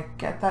mean, I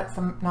get that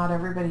not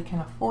everybody can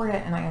afford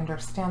it, and I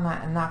understand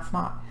that, and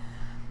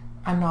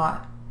I'm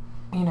not,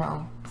 you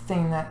know,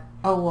 saying that,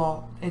 oh,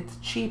 well, it's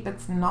cheap.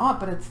 It's not,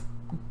 but it's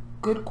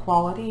good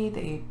quality.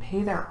 They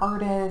pay their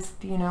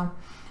artist, you know.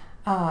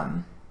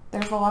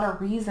 There's a lot of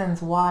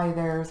reasons why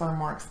theirs are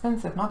more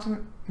expensive, not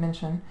to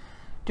mention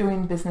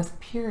doing business,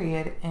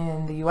 period,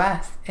 in the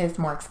US is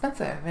more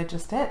expensive. It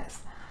just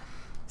is.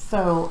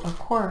 So, of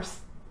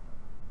course,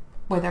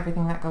 with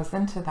everything that goes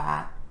into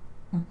that,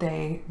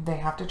 they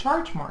have to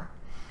charge more.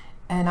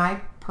 And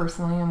I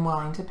personally am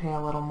willing to pay a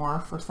little more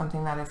for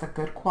something that is a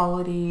good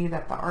quality,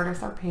 that the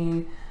artists are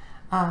paid.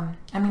 I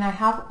mean, I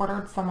have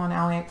ordered some on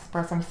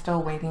AliExpress I'm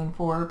still waiting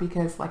for,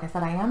 because, like I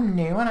said, I am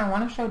new and I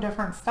want to show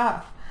different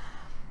stuff.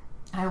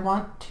 I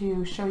want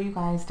to show you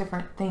guys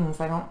different things.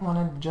 I don't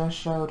want to just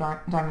show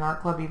Diamond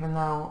Art Club, even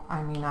though,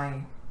 I mean,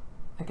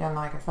 again,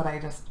 like I said, I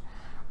just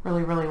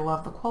really, really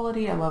love the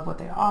quality. I love what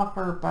they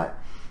offer, but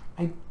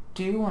I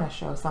do want to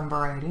show some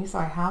variety, so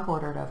I have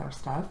ordered other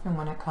stuff, and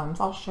when it comes,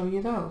 I'll show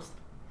you those.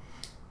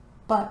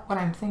 But what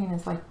I'm saying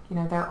is, like, you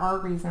know, there are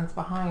reasons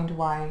behind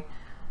why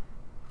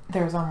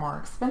theirs are more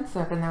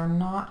expensive, and they're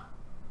not,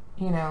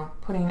 you know,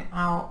 putting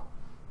out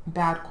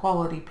bad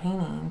quality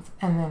paintings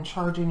and then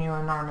charging you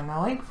an arm and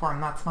a leg for them.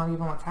 That's not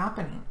even what's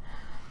happening.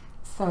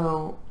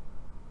 So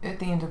at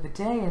the end of the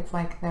day, it's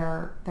like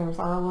theirs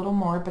are a little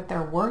more, but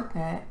they're worth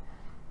it.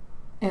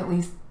 At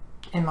least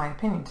in my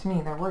opinion, to me,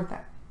 they're worth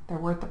it. They're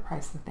worth the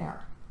price that they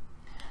are.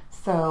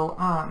 So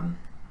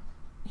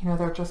you know,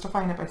 they're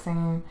justifying it by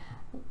saying,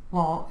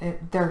 well,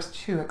 there's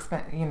too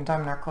expensive, you know,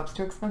 Diamond Art Club's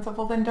too expensive.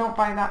 Well, then don't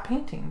buy that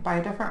painting. Buy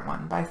a different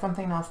one. Buy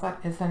something else that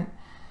isn't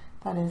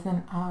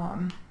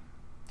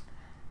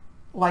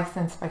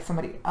licensed by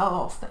somebody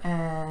else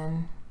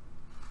and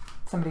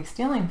somebody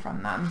stealing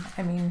from them.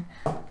 I mean,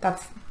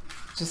 that's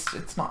just,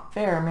 it's not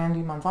fair.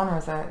 Mandy Manzano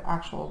is an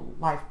actual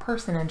live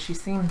person, and she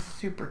seems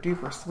super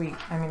duper sweet.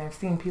 I mean, I've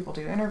seen people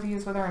do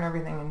interviews with her and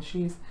everything,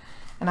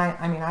 and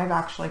I mean, I've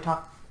actually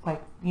talked,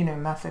 like, you know,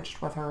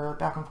 messaged with her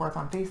back and forth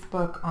on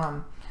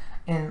Facebook,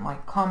 in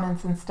like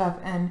comments and stuff,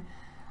 and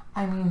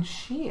I mean,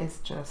 she is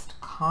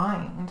just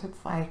kind.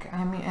 It's like,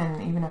 I mean,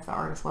 and even if the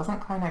artist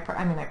wasn't kind, I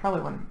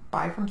probably wouldn't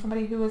buy from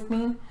somebody who was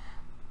mean,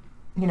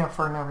 you know,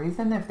 for no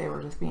reason, if they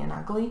were just being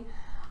ugly.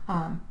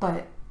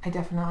 But I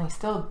definitely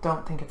still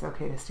don't think it's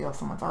okay to steal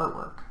someone's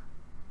artwork.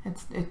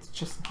 It's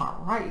just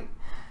not right.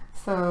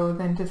 So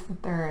then to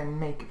sit there and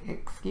make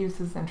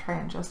excuses and try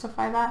and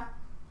justify that,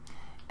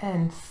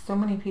 and so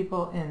many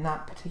people in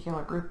that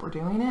particular group were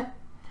doing it,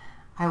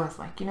 I was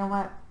like, you know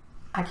what?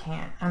 I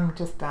can't. I'm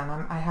just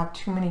done. I have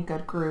too many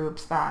good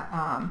groups that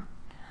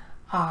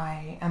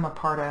I am a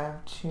part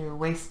of to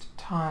waste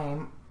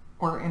time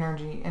or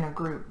energy in a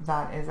group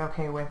that is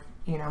okay with,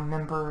 you know,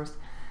 members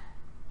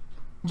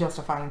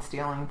justifying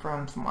stealing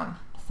from someone.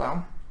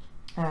 So,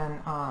 and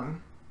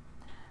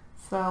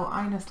so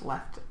I just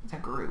left the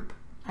group.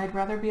 I'd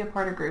rather be a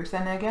part of groups.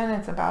 And again,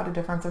 it's about a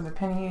difference of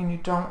opinion. You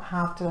don't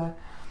have to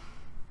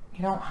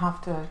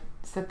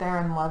sit there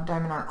and love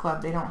Diamond Art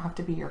Club. They don't have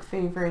to be your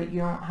favorite.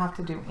 You don't have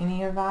to do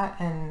any of that,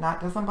 and that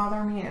doesn't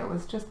bother me. It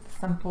was just the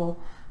simple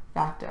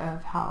fact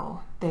of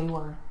how they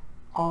were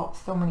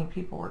so many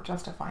people were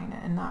justifying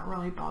it, and that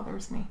really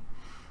bothers me.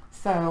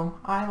 So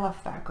I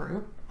left that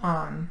group.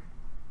 And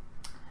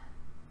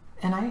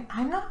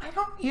I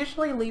don't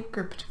usually leave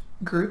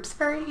groups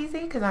very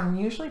easy, because I'm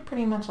usually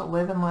pretty much a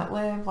live and let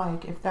live.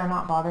 Like, if they're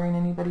not bothering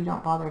anybody,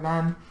 don't bother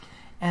them.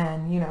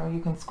 And, you know, you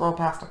can scroll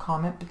past a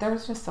comment, but there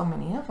was just so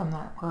many of them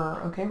that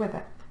were okay with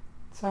it.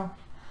 So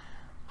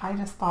I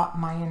just thought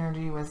my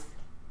energy was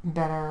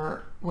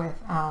better with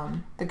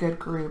the good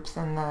groups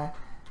and the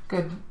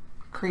good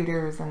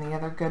creators and the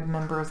other good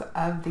members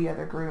of the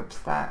other groups,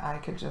 that I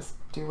could just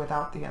do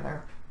without the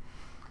other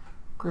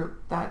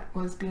group that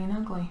was being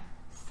ugly.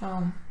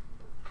 So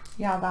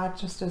yeah, that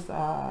just is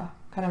kind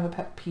of a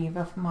pet peeve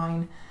of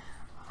mine.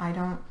 I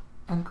don't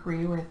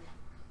agree with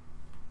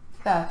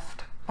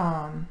theft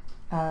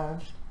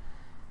of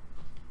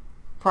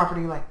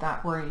property like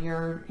that, where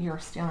you're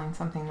stealing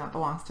something that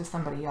belongs to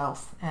somebody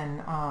else.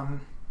 And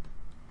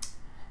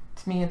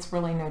to me, it's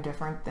really no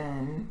different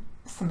than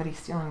somebody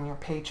stealing your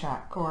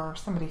paycheck, or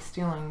somebody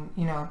stealing,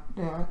 you know,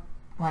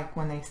 like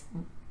when they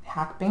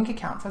hack bank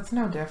accounts. That's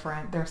no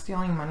different. They're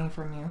stealing money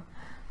from you,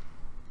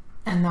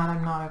 and that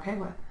I'm not okay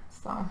with.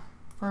 So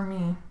for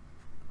me,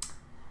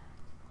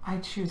 I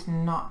choose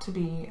not to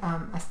be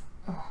I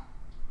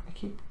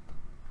keep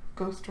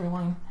ghost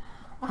drilling.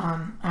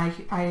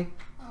 I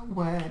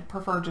would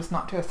prefer just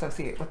not to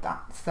associate with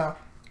that. So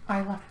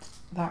I left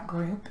that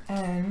group,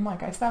 and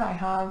like I said, I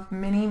have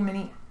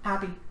many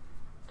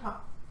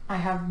I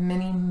have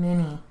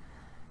many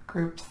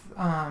groups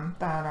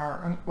that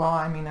are, well,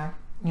 I mean, a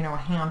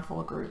handful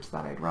of groups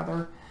that I'd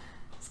rather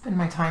spend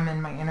my time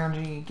and my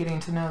energy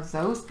getting to know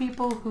those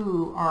people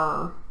who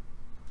are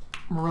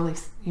really,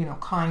 you know,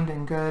 kind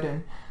and good.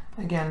 And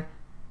again,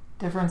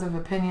 difference of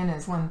opinion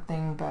is one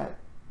thing, but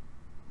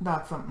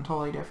that's something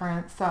totally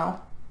different. So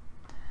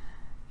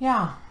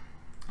yeah,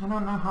 I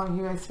don't know how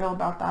you guys feel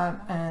about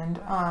that, and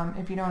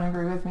if you don't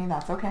agree with me,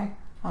 that's okay.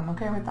 I'm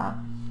okay with that.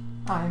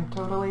 I'm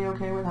totally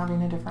okay with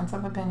having a difference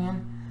of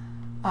opinion.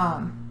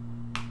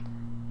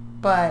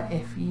 But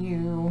if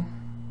you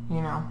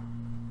know,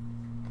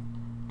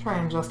 try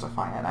and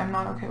justify it, I'm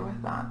not okay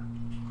with that.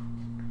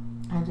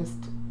 I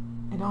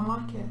don't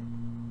like it.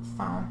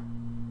 So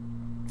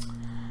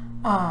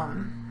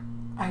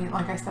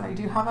like I said, I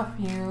do have a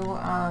few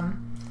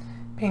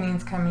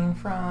paintings coming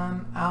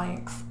from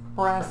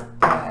AliExpress,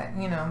 but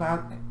you know,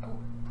 that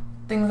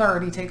things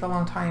already take a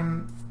long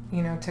time,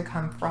 you know, to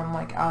come from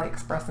like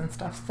AliExpress and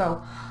stuff.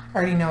 So I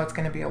already know it's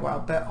going to be a while,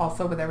 but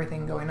also with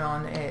everything going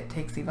on, it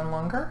takes even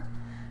longer.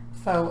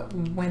 So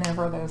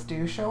whenever those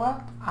do show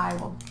up, I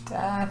will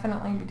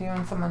definitely be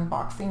doing some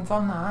unboxings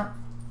on that,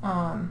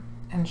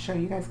 and show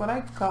you guys what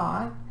I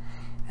got.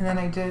 And then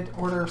I did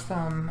order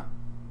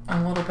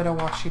a little bit of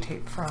washi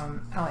tape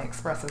from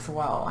AliExpress as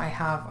well. I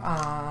have,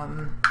 I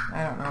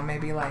don't know,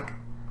 maybe like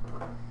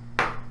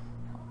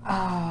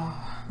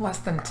less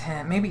than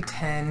 10, maybe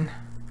 10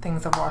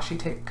 things of washi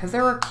tape, because they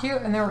were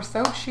cute and they were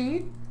so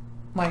cheap,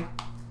 like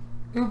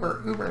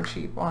uber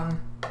cheap on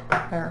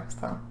there.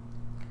 So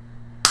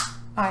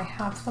I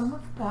have some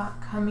of that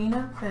coming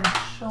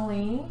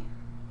eventually,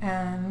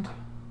 and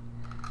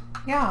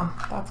yeah,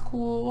 that's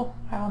cool.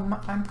 I'm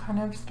kind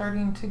of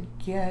starting to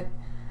get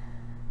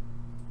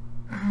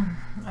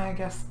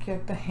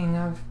the hang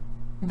of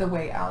the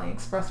way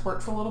AliExpress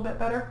works a little bit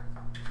better.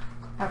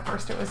 At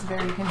first it was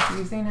very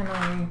confusing, and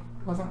I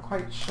wasn't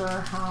quite sure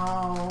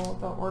how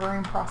the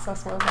ordering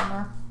process was on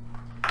there.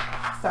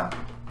 So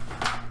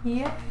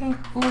yay.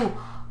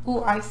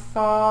 Ooh, I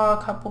saw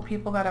a couple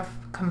people that have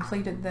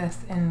completed this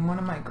in one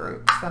of my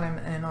groups that I'm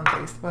in on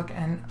Facebook,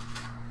 and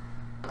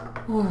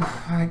ooh,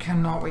 I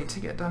cannot wait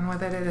to get done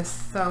with it. It is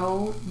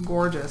so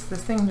gorgeous.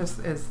 This thing just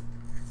is,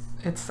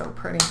 it's so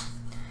pretty.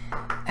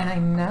 And I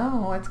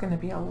know it's going to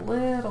be a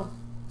little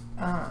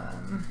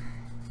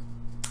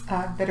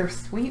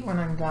bittersweet when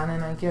I'm done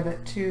and I give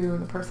it to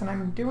the person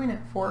I'm doing it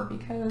for,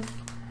 because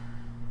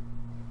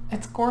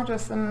it's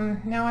gorgeous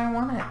and now I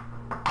want it.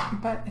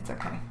 But it's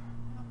okay.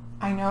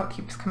 I know it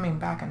keeps coming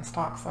back in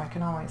stock, so I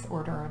can always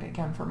order it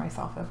again for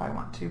myself if I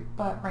want to.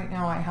 But right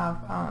now I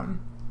have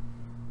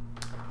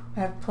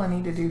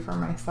plenty to do for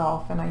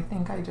myself, and I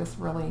think I just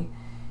really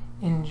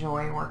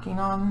enjoy working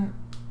on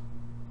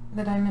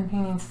the diamond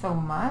painting so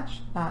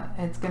much that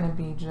it's going to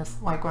be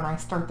just like when I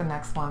start the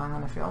next one, I'm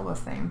going to feel the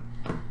same.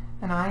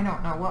 And I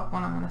don't know what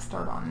one I'm going to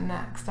start on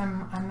next.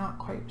 I'm not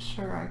quite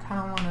sure. I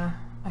kind of want to,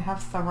 I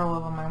have several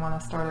of them I want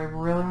to start. I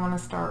really want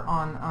to start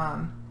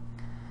on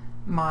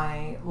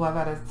my Love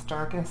at its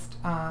Darkest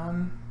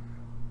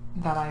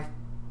that I've,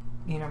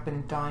 you know,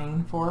 been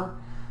dying for.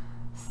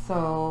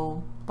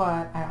 So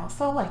but I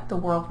also like the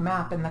world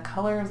map, and the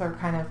colors are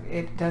kind of,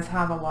 it does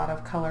have a lot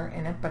of color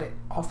in it, but it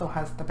also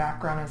has, the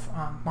background is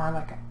more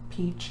like a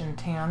peach and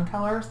tan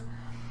colors.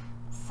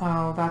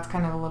 So that's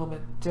kind of a little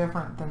bit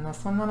different than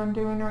this one that I'm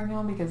doing right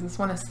now, because this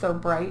one is so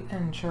bright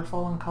and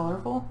cheerful and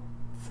colorful.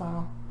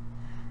 So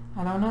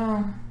I don't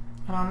know.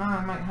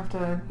 I might have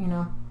to, you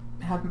know,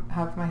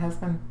 have my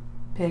husband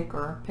pick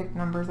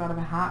numbers out of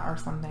a hat or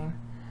something.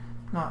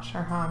 Not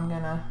sure how I'm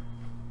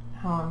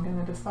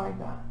gonna decide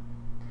that.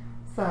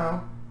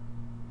 So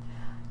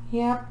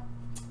yep,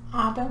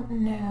 I don't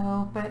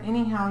know, but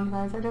anyhow, you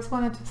guys, I just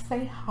wanted to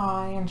say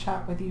hi and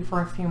chat with you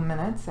for a few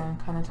minutes and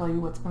kind of tell you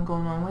what's been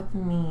going on with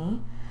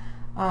me.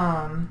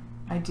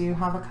 I do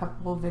have a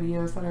couple of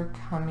videos that are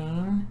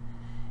coming,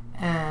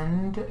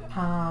 and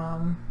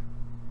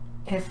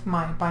if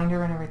my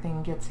binder and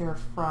everything gets here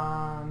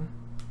from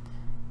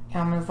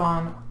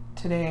Amazon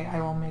today,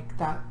 I will make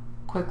that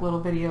quick little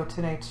video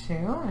today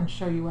too and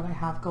show you what I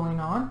have going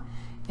on.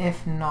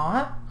 If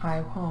not,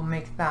 I will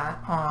make that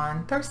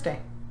on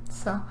Thursday.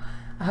 So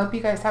I hope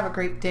you guys have a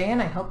great day,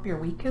 and I hope your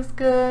week is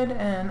good,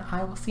 and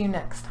I will see you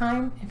next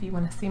time. If you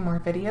want to see more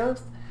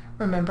videos,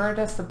 remember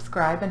to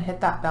subscribe and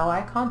hit that bell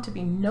icon to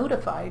be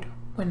notified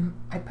when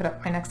I put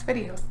up my next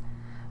videos.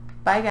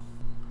 Bye guys.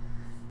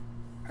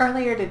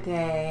 Earlier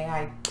today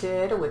I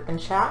did a Whip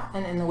Chat,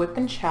 and in the Whip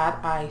Chat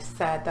I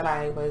said that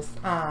I was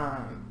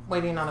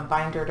waiting on a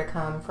binder to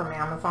come from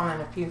Amazon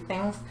and a few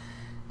things,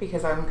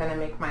 because I'm going to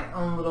make my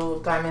own little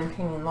diamond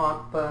painting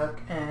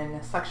logbook and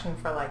a section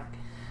for like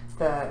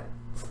the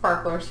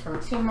sparklers from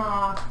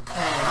Tmall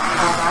and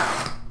all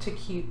that to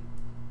keep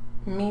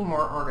me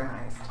more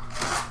organized.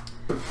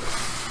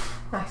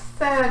 I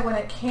said when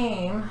it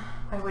came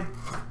I would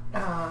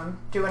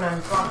do an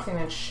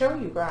unboxing and show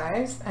you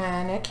guys,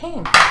 and it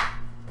came.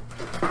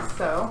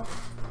 So,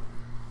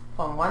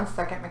 hold on 1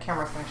 second, my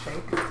camera's going to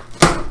shake.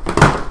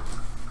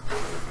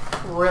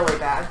 Really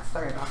bad.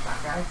 Sorry about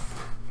that, guys.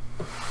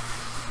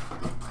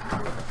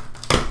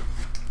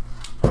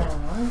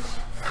 And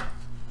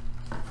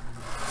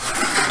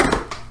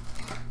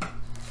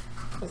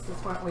this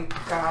is what we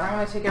got. I'm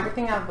going to take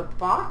everything out of the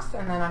box,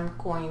 and then I'm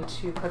going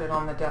to put it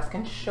on the desk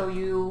and show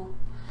you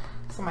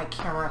so my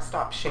camera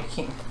stops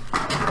shaking.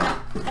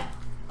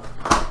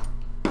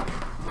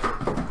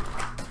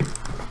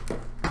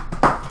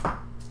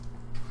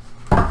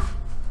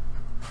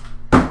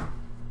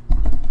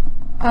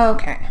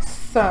 Okay,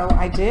 so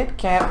I did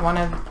get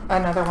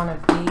another one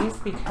of these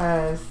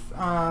because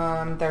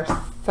they're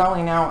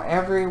selling out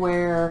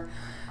everywhere.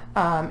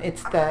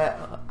 It's the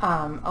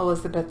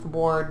Elizabeth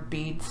Ward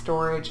bead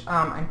storage.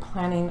 I'm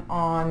planning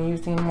on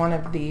using one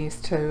of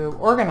these to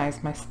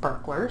organize my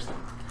sparklers.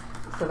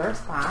 So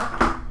there's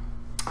that.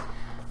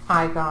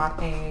 I got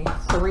a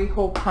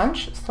 3-hole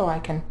punch so I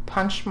can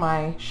punch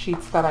my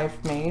sheets that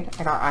I've made.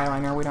 I got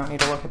eyeliner, we don't need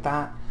to look at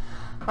that.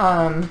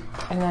 And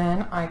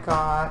then I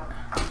got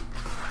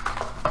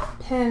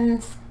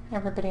pins.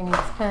 Everybody needs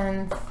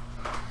pins.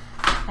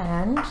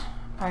 And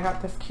I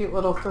got this cute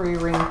little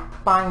 3-ring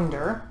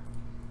binder.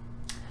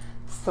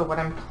 So what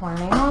I'm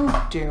planning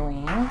on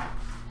doing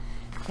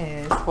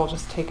is we'll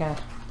just take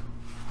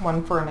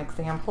one for an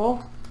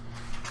example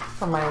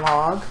for my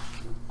log.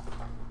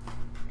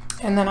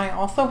 And then I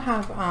also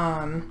have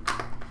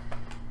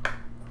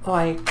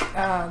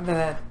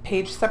the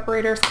page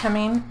separators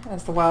coming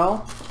as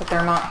well, but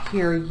they're not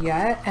here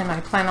yet. And I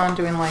plan on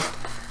doing like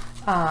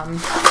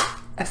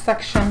a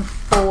section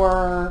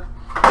for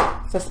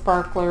the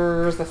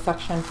sparklers, a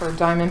section for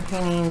diamond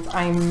paintings.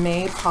 I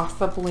may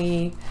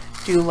possibly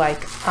do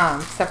like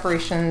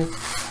separations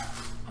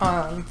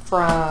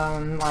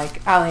from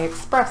like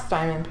AliExpress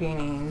diamond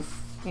paintings,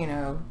 you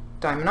know,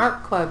 Diamond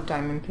Art Club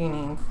diamond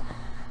paintings,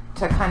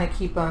 to kind of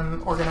keep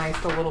them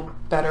organized a little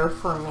better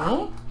for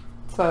me.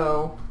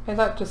 So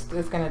that just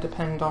is going to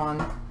depend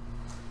on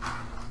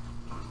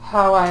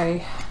how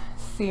I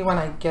see when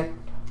I get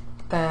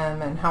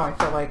them and how I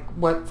feel like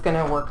what's going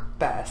to work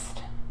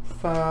best.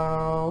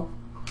 So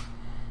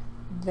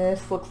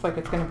this looks like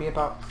it's going to be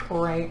about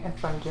right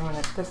if I'm doing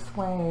it this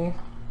way.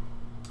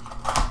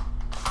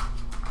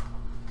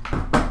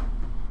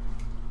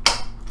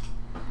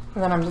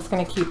 And then I'm just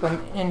going to keep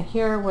them in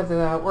here with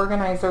the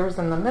organizers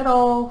in the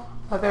middle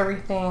of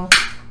everything,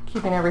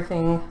 keeping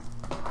everything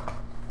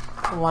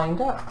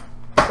lined up.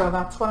 So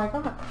that's what I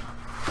got.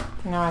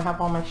 Now I have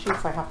all my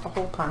sheets I have to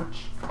hole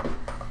punch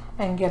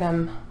and get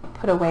them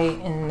put away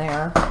in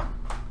there,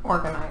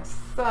 organized.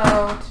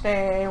 So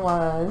today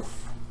was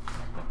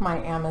my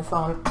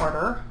Amazon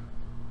order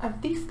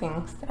of these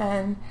things,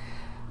 and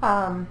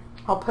I'll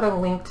put a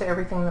link to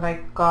everything that I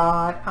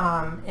got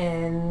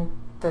in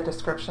the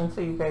description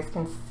so you guys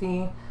can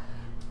see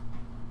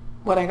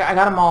what I got. I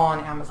got them all on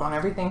Amazon.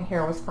 Everything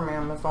here was from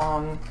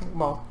Amazon.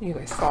 Well, you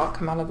guys saw it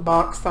come out of the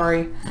box,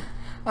 sorry.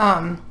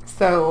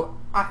 So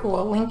I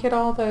will link it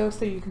all though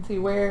so you can see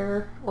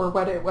where or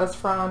what it was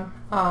from,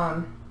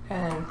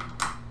 and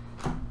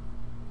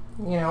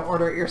you know,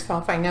 order it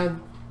yourself. I know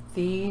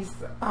these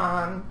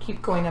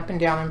keep going up and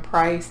down in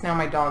price. Now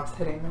my dog's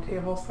hitting the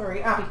table.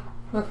 Sorry, Abby.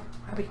 Look,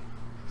 Abby.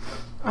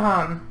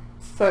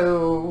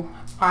 So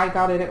I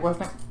got it, it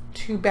wasn't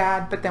too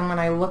bad, but then when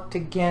I looked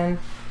again,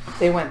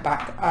 they went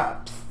back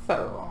up.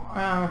 So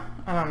I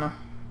don't know.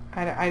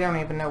 I don't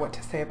even know what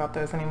to say about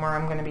those anymore.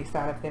 I'm going to be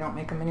sad if they don't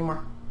make them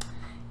anymore.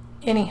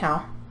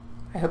 Anyhow,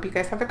 I hope you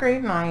guys have a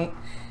great night.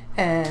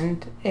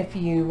 And if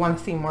you want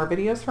to see more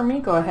videos from me,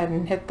 go ahead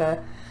and hit the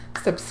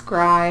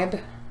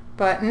subscribe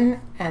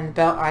button and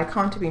bell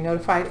icon to be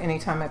notified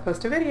anytime I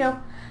post a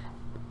video.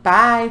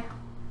 Bye.